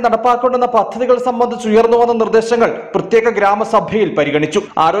ശേഷിയുള്ളവർക്ക് വേണ്ടി നടപ്പാക്കേണ്ടുന്ന പദ്ധതികൾ സംബന്ധിച്ച് ഉയർന്നു വന്ന നിർദ്ദേശങ്ങൾ പ്രത്യേക ഗ്രാമസഭയിൽ പരിഗണിച്ചു.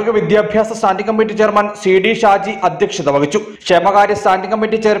 ആരോഗ്യ വിദ്യാഭ്യാസ standing committee chairman CD Shaji അധ്യക്ഷത വഹിച്ചു. ക്ഷേമകാര്യ standing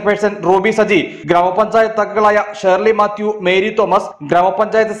committee chairperson Ruby Saji, ഗ്രാമപഞ്ചായത്ത് അംഗങ്ങളായ ഷേർലി മാത്യു, മേരി തോമസ്,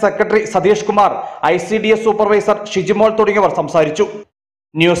 ഗ്രാമപഞ്ചായത്ത് secretary Satheesh Kumar, ICDS supervisor Shijimol തുടങ്ങിയവർ സംസാരിച്ചു.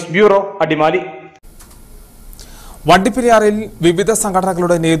 News bureau, Adimali. വണ്ടിപ്പെരിയാറിൽ വിവിധ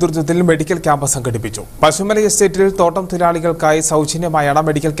സംഘടനകളുടെ നേതൃത്വത്തിൽ മെഡിക്കൽ ക്യാമ്പ് സംഘടിപ്പിച്ചു. പശുമല എസ്റ്റേറ്റിൽ തോട്ടം തൊഴിലാളികൾക്കായി സൗജന്യമായാണ്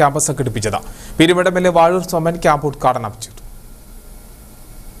മെഡിക്കൽ ക്യാമ്പ് സംഘടിപ്പിച്ചത്. പീരുമേട് MLA വാഴൂർ സോമൻ ക്യാമ്പ് ഉദ്ഘാടനം ചെയ്തു.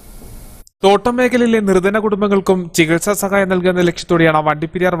 തോട്ടം മേഖലയിലെ നിർധന കുടുംബങ്ങൾക്കും ചികിത്സാ സഹായം നൽകുന്ന ലക്ഷ്യത്തോടെയാണ്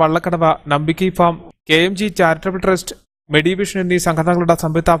Vandiperiyar Vallakkadavu നമ്പിക്കൈ farm, KMG charitable trust, Medivision എന്നീ സംഘടനകളുടെ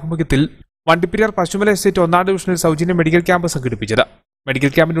സംയുക്താഭിമുഖ്യത്തിൽ വണ്ടിപ്പെരിയാർ പശുമല എസ്റ്റേറ്റ് 1ാം ഡിവിഷനിൽ സൗജന്യ മെഡിക്കൽ ക്യാമ്പ് സംഘടിപ്പിച്ചത്.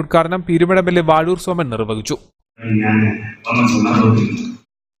 മെഡിക്കൽ ക്യാമ്പിന്റെ ഉദ്ഘാടനം പീരുമേട് MLA വാഴൂർ സോമൻ നിർവഹിച്ചു.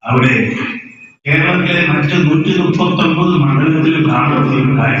 അവിടെ കേരളത്തിലെ മറ്റ് 139 മണ്ഡലത്തിലും കാണുന്ന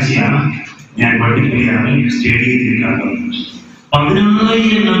ഒരു കാഴ്ചയാണ് ഞാൻ വണ്ടിപ്പെരിയാറിൽ സ്റ്റേഡിയത്തിൽ കാണുന്നത്.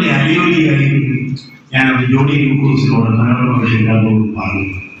 16,000 അലയോലിയായിരുന്നു ഞാൻ അത് ജോഡി കുറിച്ചിനോട് മനോരമ പറഞ്ഞു.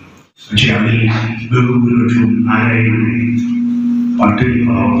 പക്ഷെ അതിൽ ബഹുഭൂരിപക്ഷവും ആരായിരുന്നു? പട്ടിണി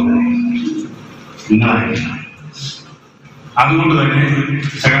നിങ്ങളായിരുന്നു. അതുകൊണ്ട് തന്നെ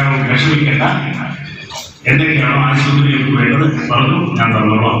വിഷമിക്കേണ്ട, എന്തൊക്കെയാണോ ആശുപത്രികൾക്ക് വേണ്ടത് പറഞ്ഞു, ഞാൻ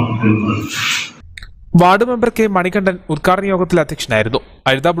തന്നോളാം എന്ന് പറഞ്ഞു. വാർഡ് മെമ്പർ K മണികണ്ഠൻ ഉദ്ഘാടന യോഗത്തിൽ അധ്യക്ഷനായിരുന്നു.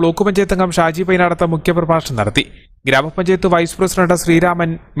 അഴുത ബ്ലോക്ക് പഞ്ചായത്ത് അംഗം ഷാജി പൈനാടത്ത് മുഖ്യപ്രഭാഷണം നടത്തി. ഗ്രാമപഞ്ചായത്ത് vice president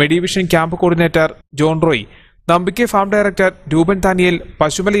Sreeraman, Medivision camp coordinator John Roy, നമ്പിക്കെ farm director രൂപൻ താനിയേൽ,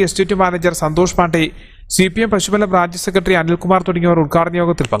 Pasumala estate manager Santhosh Pandey, CPM Pasumala branch secretary Anilkumar തുടങ്ങിയവർ ഉദ്ഘാടന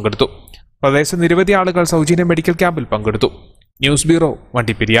യോഗത്തിൽ പങ്കെടുത്തു. പ്രദേശത്ത് നിരവധി ആളുകൾ സൗജന്യ മെഡിക്കൽ ക്യാമ്പിൽ പങ്കെടുത്തു. News bureau,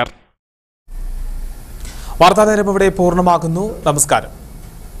 Vandiperiyar. വാർത്താ നേരം ഇവിടെ പൂർണ്ണമാകുന്നു. നമസ്കാരം.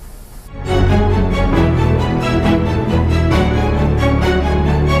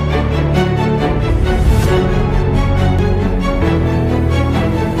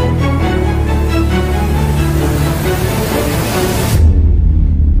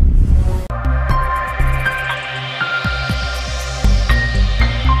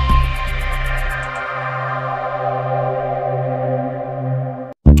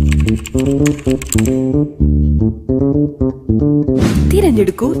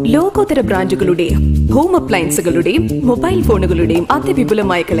 തിരഞ്ഞെടുക്കൂ ലോകോത്തര ബ്രാൻഡുകളുടെയും ഹോം അപ്ലയൻസുകളുടെയും മൊബൈൽ ഫോണുകളുടെയും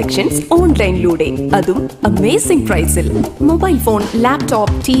അതിവിപുലമായ കളക്ഷൻസ് ഓൺലൈനിലൂടെ, അതും അമേസിംഗ് പ്രൈസിൽ. Mobile phone,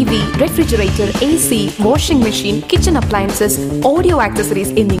 laptop, TV, refrigerator, AC, washing machine, kitchen appliances, audio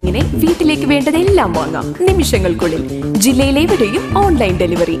accessories എന്നിങ്ങനെ വീട്ടിലേക്ക് വേണ്ടതെല്ലാം വാങ്ങാം നിമിഷങ്ങൾക്കുള്ളിൽ. ജില്ലയിലെവിടെയും online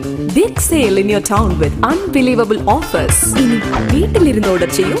delivery. Big sale in your town with unbelievable offers. ഇനി വീട്ടിലിരുന്ന്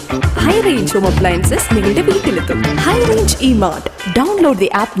ഓർഡർ ചെയ്യൂ. ഹൈ റേഞ്ച് ഹോം അപ്ലയൻസസ് നിങ്ങളുടെ വീട്ടിലെത്തും. High range E-Mart. Download the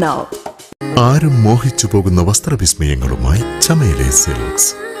app now. ആരും മോഹിച്ചു പോകുന്ന വസ്ത്രവിസ്മയങ്ങളുമായി ചമേലെ സിൽക്സ്.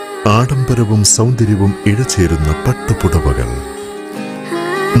 ആഡംബരവും സൗന്ദര്യവും ഇഴചേരുന്ന പട്ടുപുടവകൾ,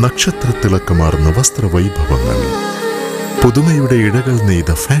 നക്ഷത്രത്തിളക്കമാർന്ന വസ്ത്രവൈഭവങ്ങൾ, പുതുമയുടെ ഇഴകൾ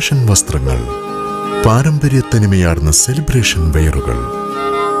നെയ്ത ഫാഷൻ വസ്ത്രങ്ങൾ, പാരമ്പര്യത്തനിമയാർന്ന സെലിബ്രേഷൻ വെയറുകൾ.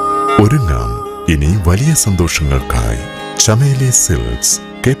 ഒരുങ്ങാം ഇനി വലിയ സന്തോഷങ്ങൾക്കായി. ചമേലെ silks,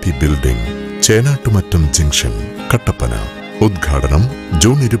 KP building, ചേനാട്ടുമറ്റം junction, Kattappana. ഉദ്ഘാടനം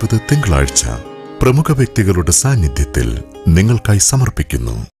ജൂൺ 20 തിങ്കളാഴ്ച. പ്രമുഖ വ്യക്തികളുടെ സാന്നിധ്യത്തിൽ നിങ്ങൾക്കായി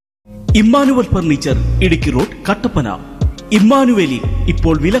സമർപ്പിക്കുന്നു. Emmanuel furniture, Idukki road, Kattappana. ഇമ്മാനുവലിൽ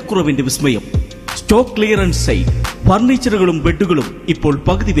ഇപ്പോൾ വിലക്കുറവിന്റെ വിസ്മയം. Stock clearance sale. ഫർണിച്ചറുകളും ബെഡുകളും ഇപ്പോൾ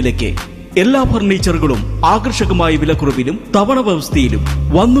പകുതി വിലയ്ക്ക്. എല്ലാ ഫർണിച്ചറുകളും ആകർഷകമായ വിലക്കുറവിലും തവണ വ്യവസ്ഥയിലും.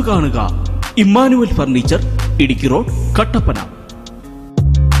 വന്നു കാണുക. Emmanuel furniture, Idukki road, Kattappana.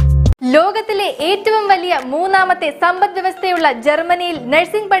 ലോകത്തിലെ ഏറ്റവും വലിയ മൂന്നാമത്തെ സമ്പദ് വ്യവസ്ഥയുള്ള ജർമ്മനിയിൽ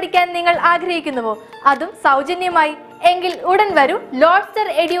നഴ്സിംഗ് പഠിക്കാൻ നിങ്ങൾ ആഗ്രഹിക്കുന്നുവോ? അതും സൗജന്യമായി? എങ്കിൽ ഉടൻ വരൂ ലോഡ്സ്റ്റർ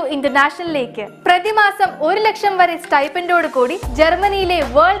എഡ്യു ഇന്റർനാഷണലിലേക്ക്. പ്രതിമാസം 1 ലക്ഷം വരെ സ്റ്റൈപ്പൻഡോട് കൂടി ജർമ്മനിയിലെ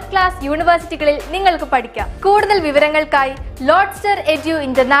വേൾഡ് ക്ലാസ് യൂണിവേഴ്സിറ്റികളിൽ നിങ്ങൾക്ക് പഠിക്കാം. കൂടുതൽ വിവരങ്ങൾക്കായി ലോഡ്സ്റ്റർ edu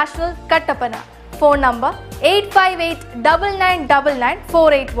international, Kattappana. Phone number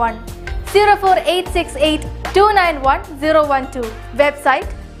 8589999481, 04868291012.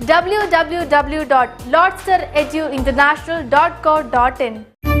 Website www.lordstereduinternational.co.in.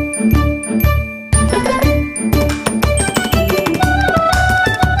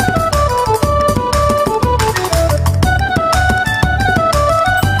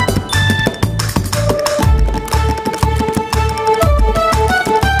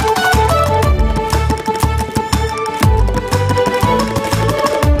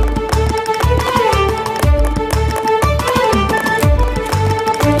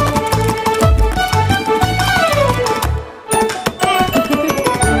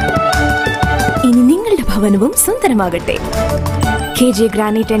 ഭവനവും സുന്ദരമാകട്ടെ. KJ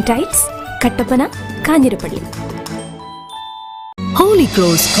granite and tiles, Kattappana, Kanjirappally. Holy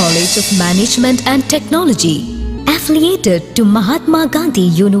Cross College of Management and Technology, affiliated to Mahatma Gandhi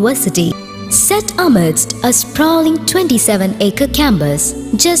University, set amidst a sprawling 27-acre campus,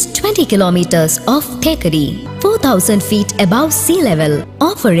 just 20 kilometers off Thekari, 4,000 feet above sea level,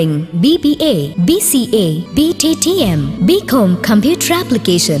 offering BBA, BCA, BTTM, BCom Computer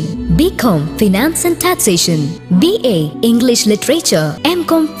Application, BCom Finance and Taxation, BA English Literature,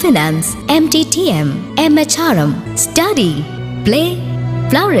 MCom Finance, MTTM, MHRM. Study, play,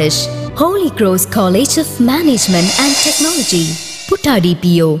 flourish. Holy Cross College of Management and Technology, Puttadi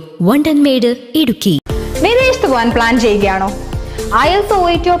PO, Vandanmede, Idukki. വിദേശത്ത് പോകാൻ plan ചെയ്യുകയാണോ? IELTS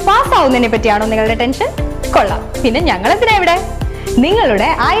OET pass ആവുന്നതിനെ പറ്റിയാണോ നിങ്ങളുടെ tension? കൊള്ളാം, പിന്നെ ഞങ്ങളെന്തിനാ ഇവിടെ? നിങ്ങളുടെ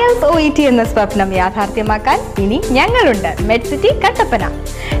IELTS OET എന്ന സ്വപ്നം യാഥാർത്ഥ്യമാക്കാൻ ഇനി ഞങ്ങളുണ്ട്. മെഡ്സിറ്റി, കട്ടപ്പന.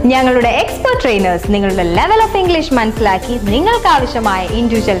 ഞങ്ങളുടെ എക്സ്പെർട്ട് ട്രെയിനേഴ്സ് നിങ്ങളുടെ ലെവൽ ഓഫ് ഇംഗ്ലീഷ് മനസ്സിലാക്കി നിങ്ങൾക്ക് ആവശ്യമായ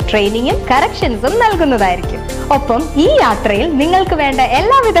ഇൻഡിവിജ്വൽ ട്രെയിനിങ്ങും കറക്ഷൻസും നൽകുന്നതായിരിക്കും. ഒപ്പം ഈ യാത്രയിൽ നിങ്ങൾക്ക് വേണ്ട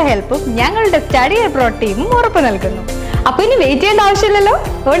എല്ലാവിധ ഹെൽപ്പും ഞങ്ങളുടെ സ്റ്റഡി അബ്രോഡ് ടീമും ഉറപ്പു നൽകുന്നു. അപ്പൊ ഇനി വെയിറ്റ് ചെയ്യേണ്ട ആവശ്യമില്ലല്ലോ,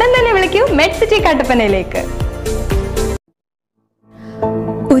 ഉടൻ തന്നെ വിളിക്കൂ മെഡ്സിറ്റി കട്ടപ്പനയിലേക്ക്.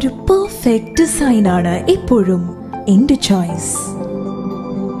 ഒരു പെർഫെക്റ്റ് ഡിസൈൻ ആണ് എപ്പോഴും എന്റെ ചോയ്സ്.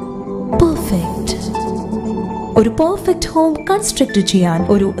 പെർഫെക്റ്റ്. ഒരു പെർഫെക്റ്റ് ഹോം കൺസ്ട്രക്ട് ചെയ്യാൻ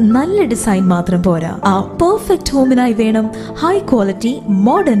ഒരു നല്ല ഡിസൈൻ മാത്രം പോരാ. ആ പെർഫെക്റ്റ് ഹോമിനായി വേണം high quality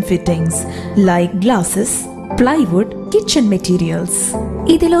modern fittings like glasses, plywood, kitchen materials.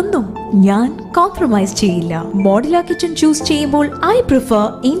 ഇതിലൊന്നും ഞാൻ കോംപ്രമൈസ് ചെയ്യില്ല. മോഡുലാർ കിച്ചൺ ചൂസ് ചെയ്യുമ്പോൾ ഐ പ്രിഫർ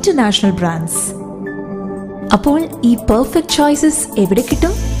ഇന്റർനാഷണൽ ബ്രാൻഡ്സ്. അപ്പോൾ ഈ പെർഫെക്റ്റ് ചോയ്സസ് എവിടെ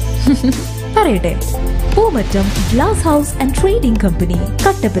കിട്ടും? പറയട്ടെ, Poomattam glass house and trading company,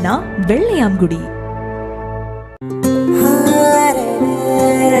 Kattappana, Vellayamkudi.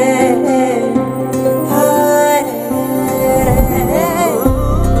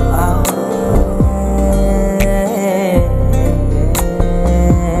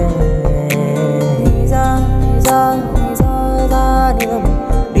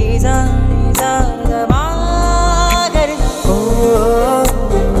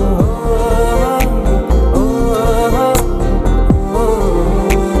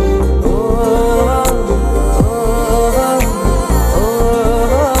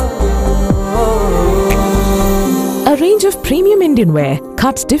 Premium Indian wear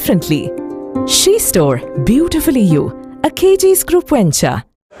cuts differently. She Store, beautifully you. A KG's Group venture.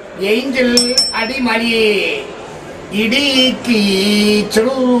 Angel Adimali Idiki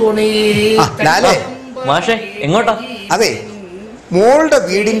Chuni. മാഷേ എങ്ങോട്ടാ? അതെ, മോളുടെ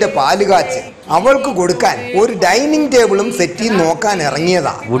വീടിന്റെ പാല് കാച്ച് അവൾക്ക് കൊടുക്കാൻ ഒരു ഡൈനിങ് ടേബിളും സെറ്റ് നോക്കാൻ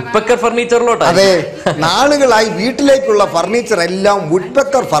ഇറങ്ങിയതാ. വുഡ്പെക്കർ ഫർണിച്ചറിലോട്ടാ? അതെ, നാളുകളായി വീട്ടിലേക്കുള്ള ഫർണിച്ചർ എല്ലാം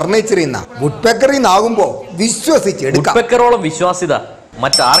വുഡ്പെക്കർ ഫർണിച്ചറിൽ നിന്നാ. വുഡ്പെക്കറിൽ നിന്നാകുമ്പോ വിശ്വസിച്ചെടുക്കാം. വുഡ്പെക്കറോളം വിശ്വാസ്യത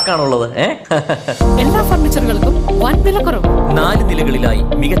മറ്റാർക്കാണുള്ളത്? എല്ലാ ഫർണിച്ചറുകൾക്കും വൻ വിലക്കുറവ്. 4 നിലകളിലായി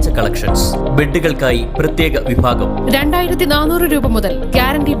മികച്ച കളക്ഷൻസ്. ബെഡുകൾക്കായി പ്രത്യേക വിഭാഗം. 2400 രൂപ മുതൽ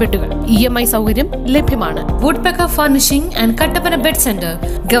ഗ്യാരണ്ടി ബെഡുകൾ. EMI സൗകര്യം ലഭ്യമാണ്. Woodpecker furnishing and Kattappana bed centre,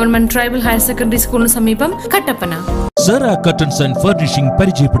 government tribal higher secondary സ്കൂളിന് സമീപം, Kattappana. Cera curtains and furnishing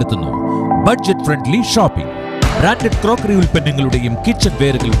പരിചയപ്പെടുത്തുന്നു budget friendly shopping. Branded crockery ഉൽപ്പന്നങ്ങളുടെയും കിച്ചൺ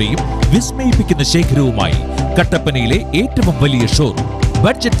വെയറുകളുടെയും വിസ്മയിപ്പിക്കുന്ന ശേഖരവുമായി കട്ടപ്പനയിലെ ഏറ്റവും വലിയ showroom.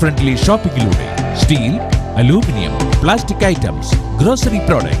 Budget friendly ഷോപ്പിംഗിലൂടെ steel, aluminium, plastic items, grocery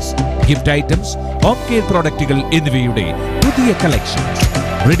products, gift items, home care പ്രോഡക്റ്റുകൾ എന്നിവയുടെ പുതിയ collections.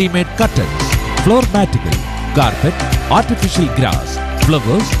 Readymade curtains, floor മാറ്റുകൾ, carpet, artificial grass,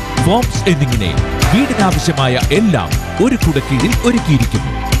 flowers, forms എന്നിങ്ങനെ വീടിനാവശ്യമായ എല്ലാം ഒരു കുടക്കീഴിൽ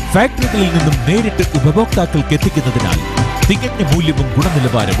ഒരുക്കിയിരിക്കുന്നു. ഫാക്ടറികളിൽ നിന്നും നേരിട്ട് ഉപഭോക്താക്കൾക്ക് എത്തിക്കുന്നതിനാൽ തികഞ്ഞ മൂല്യവും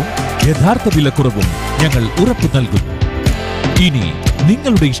ഗുണനിലവാരവും യഥാർത്ഥ വിലക്കുറവും ഞങ്ങൾ ഉറപ്പു നൽകുന്നു. ഇനി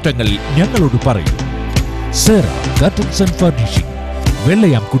നിങ്ങളുടെ ഇഷ്ടങ്ങൾ ഞങ്ങളോട് പറയൂ. Cera curtains and furnishing,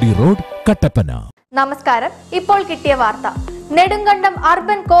 Vellayamkudi road, Kattappana. നമസ്കാരം. ഇപ്പോൾ കിട്ടിയ വാർത്ത. Nedumkandam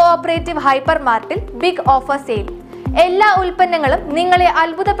urban cooperative hyper മാർട്ടിൽ big offer sale. എല്ലാ ഉൽപ്പന്നങ്ങളും നിങ്ങളെ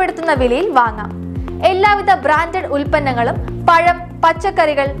അത്ഭുതപ്പെടുത്തുന്ന വിലയിൽ വാങ്ങാം. എല്ലാവിധ ബ്രാൻഡഡ് ഉൽപ്പന്നങ്ങളും, പഴം,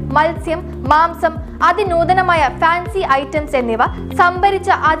 പച്ചക്കറികൾ, മത്സ്യം, മാംസം, അതിനൂതനമായ ഫാൻസി ഐറ്റംസ് എന്നിവ സംഭരിച്ച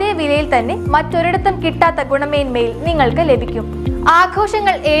അതേ വിലയിൽ തന്നെ മറ്റൊരിടത്തും കിട്ടാത്ത ഗുണമേന്മയിൽ നിങ്ങൾക്ക് ലഭിക്കും.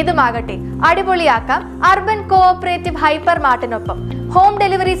 ആഘോഷങ്ങൾ ഏതുമാകട്ടെ, അടിപൊളിയാക്കാം urban cooperative hyper മാർട്ടിനൊപ്പം. Home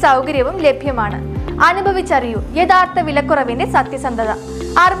delivery സൗകര്യവും ലഭ്യമാണ്. അനുഭവിച്ചറിയൂ യഥാർത്ഥ വിലക്കുറവിന്റെ സത്യസന്ധത.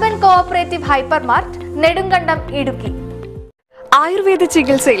 Urban cooperative hyper mart, Nedumkandam, Idukki. Ayurveda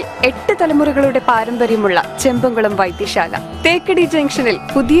ചികിത്സയിൽ 8 തലമുറകളുടെ പാരമ്പര്യമുള്ള ചെമ്പംകുളം വൈദ്യശാല തേക്കടി ജംഗ്ഷനിൽ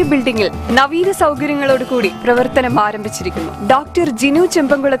പുതിയ ബിൽഡിംഗിൽ നവീന സൗകര്യങ്ങളോട് കൂടി പ്രവർത്തനം ആരംഭിച്ചിരിക്കുന്നു. ഡോക്ടർ ജിനു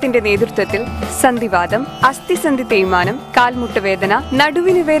ചെമ്പംകുളത്തിന്റെ നേതൃത്വത്തിൽ സന്ധിവാദം, അസ്ഥിസന്ധി തേയ്മാനം, കാൽമുട്ട് വേദന,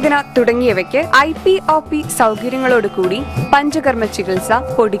 നടുവിന് വേദന തുടങ്ങിയവയ്ക്ക് IPOP സൗകര്യങ്ങളോട് കൂടി പഞ്ചകർമ്മ ചികിത്സ,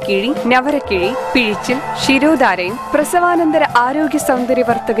 പൊടിക്കിഴി, നവരക്കിഴി, പിഴിച്ചിൽ, ശിരോധാരയും പ്രസവാനന്തര ആരോഗ്യ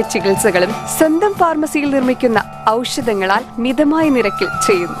സൗന്ദര്യവർദ്ധക ചികിത്സകളും സ്വന്തം ഫാർമസിയിൽ നിർമ്മിക്കുന്ന ഔഷധങ്ങളാൽ മിതമായ നിരക്കിൽ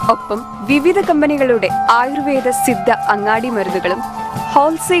ചെയ്യുന്നു. ഒപ്പം വിവിധ കമ്പനികളുടെ ആയുർവേദ സിദ്ധ അങ്ങാടി മരുന്നുകളും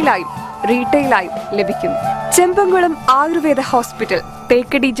ഹോൾസെയിലായും റീറ്റെയിലായും ലഭിക്കുന്നു. Chembankulam Ayurveda hospital,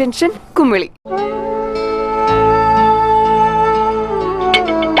 Thekkady junction, Kumily.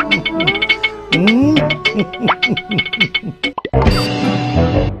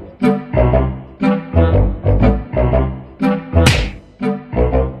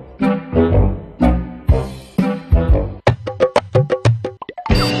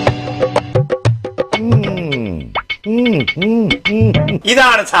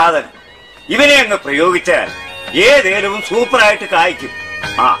 ഇതാണ് സാധനം. ഇവനെ അങ്ങ് പ്രയോഗിച്ചാൽ ഏതേലും സൂപ്പറായിട്ട് കായ്ക്കും.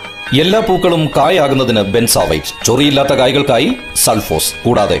 എല്ലാ പൂക്കളും കായാകുന്നതിന് ബെൻസാവൈറ്റ്, ചൊറിയില്ലാത്ത കായ്കൾക്കായി സൾഫോസ്,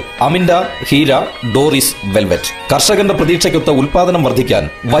 കൂടാതെ അമിൻഡ, ഹീര, ഡോറിസ്, വെൽവെറ്റ്. കർഷകന്റെ പ്രതീക്ഷയ്ക്കൊത്ത ഉൽപാദനം വർദ്ധിക്കാൻ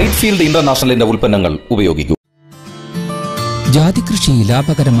വൈറ്റ്ഫീൽഡ് ഇന്റർനാഷണലിന്റെ ഉൽപ്പന്നങ്ങൾ ഉപയോഗിക്കൂ. ജാതി കൃഷി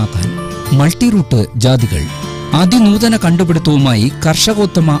ലാഭകരമാക്കാൻ മൾട്ടിറൂട്ട് ജാതികൾ. അതിനൂതന കണ്ടുപിടുത്തവുമായി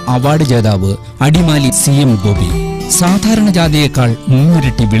കർഷകോത്തമ അവാർഡ് ജേതാവ് അടിമാലി CM ഗോപി. സാധാരണ ജാതിയേക്കാൾ 3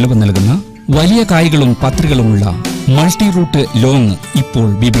 ഇരട്ടി വിളവ് നൽകുന്ന വലിയ കായ്കളും പത്രികളുമുള്ള മൾട്ടിറൂട്ട് ലോങ് ഇപ്പോൾ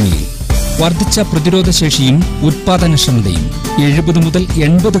വിപണിയിൽ. വർദ്ധിച്ച പ്രതിരോധശേഷിയും ഉത്പാദനക്ഷമതയും. 70 മുതൽ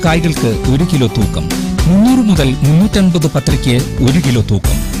 80 കായ്കൾക്ക് 1 കിലോ തൂക്കം. 300 മുതൽ 350 പത്രിക്ക് 1 കിലോ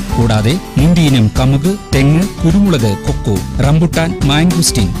തൂക്കം. കൂടാതെ മുന്തിയിനം കമുക്, തെങ്ങ്, കുരുമുളക്, കൊക്കോ, റംബുട്ടാൻ,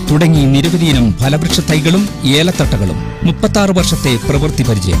 മാംഗോസ്റ്റിൻ തുടങ്ങി നിരവധിയിനം ഫലവൃക്ഷ തൈകളും ഏലത്തട്ടകളും. 36 വർഷത്തെ പ്രവൃത്തി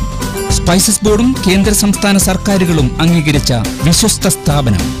പരിചയം. സ്പൈസസ് ബോർഡും കേന്ദ്ര സംസ്ഥാന സർക്കാരുകളും അംഗീകരിച്ച വിശ്വസ്ത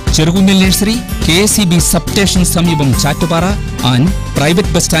സ്ഥാപനം. ചെറുകുന്നിൽ നഴ്സറി, KSEB സബ്സ്റ്റേഷൻ സമീപം ചാറ്റുപാറ ആൻഡ്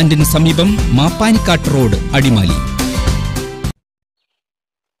പ്രൈവറ്റ് ബസ് സ്റ്റാൻഡിന് സമീപം മാപ്പാനിക്കാട്ട് റോഡ്, അടിമാലി.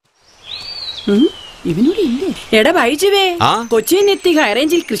 എടാ ബൈജുവേ, കൊച്ചിനെത്തി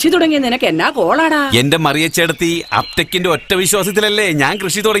ഹൈറേഞ്ചിൽ കൃഷി തുടങ്ങിയ നിനക്ക് എന്നാ കോളാടാ? എന്റെ മറിയച്ചേടത്തി അപ്ടെക്കിന്റെ ഒറ്റ വിശ്വാസത്തിലല്ലേ ഞാൻ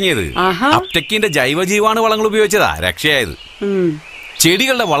കൃഷി തുടങ്ങിയത്. അപ്ടെക്കിന്റെ ജൈവ ജീവാണു വളങ്ങൾ ഉപയോഗിച്ചതാ രക്ഷയായത്.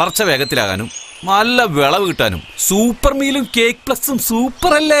 ചെടികളുടെ വളർച്ച വേഗത്തിലാകാനും നല്ല വിളവ് കിട്ടാനും സൂപ്പർ മീലും കേക്ക് പ്ലസും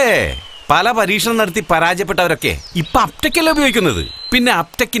സൂപ്പർ അല്ലേ. പല പരീക്ഷണം നടത്തി പരാജയപ്പെട്ടവരൊക്കെ ഇപ്പൊ അപ്ടെക്കല്ലേ ഉപയോഗിക്കുന്നത്. പിന്നെ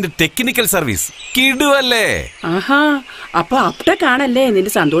അപ്ടെക്കിന്റെ ടെക്നിക്കൽ സർവീസ് കിടുവല്ലേ. അപ്പൊ അപ്ടെക് ആണല്ലേ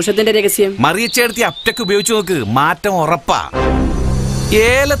നിന്റെ സന്തോഷത്തിന്റെ രഹസ്യം. മറിയച്ചേടത്തി അപ്ടെക് ഉപയോഗിച്ചു നോക്ക്, മാറ്റം ഉറപ്പാ.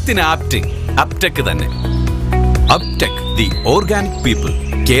 ഏലത്തിന് അപ്ടെക് തന്നെ. അപ്ടെക് ദി ഓർഗാനിക് പീപ്പിൾ,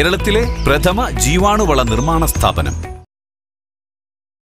 കേരളത്തിലെ പ്രഥമ ജീവാണുവള നിർമ്മാണ സ്ഥാപനം.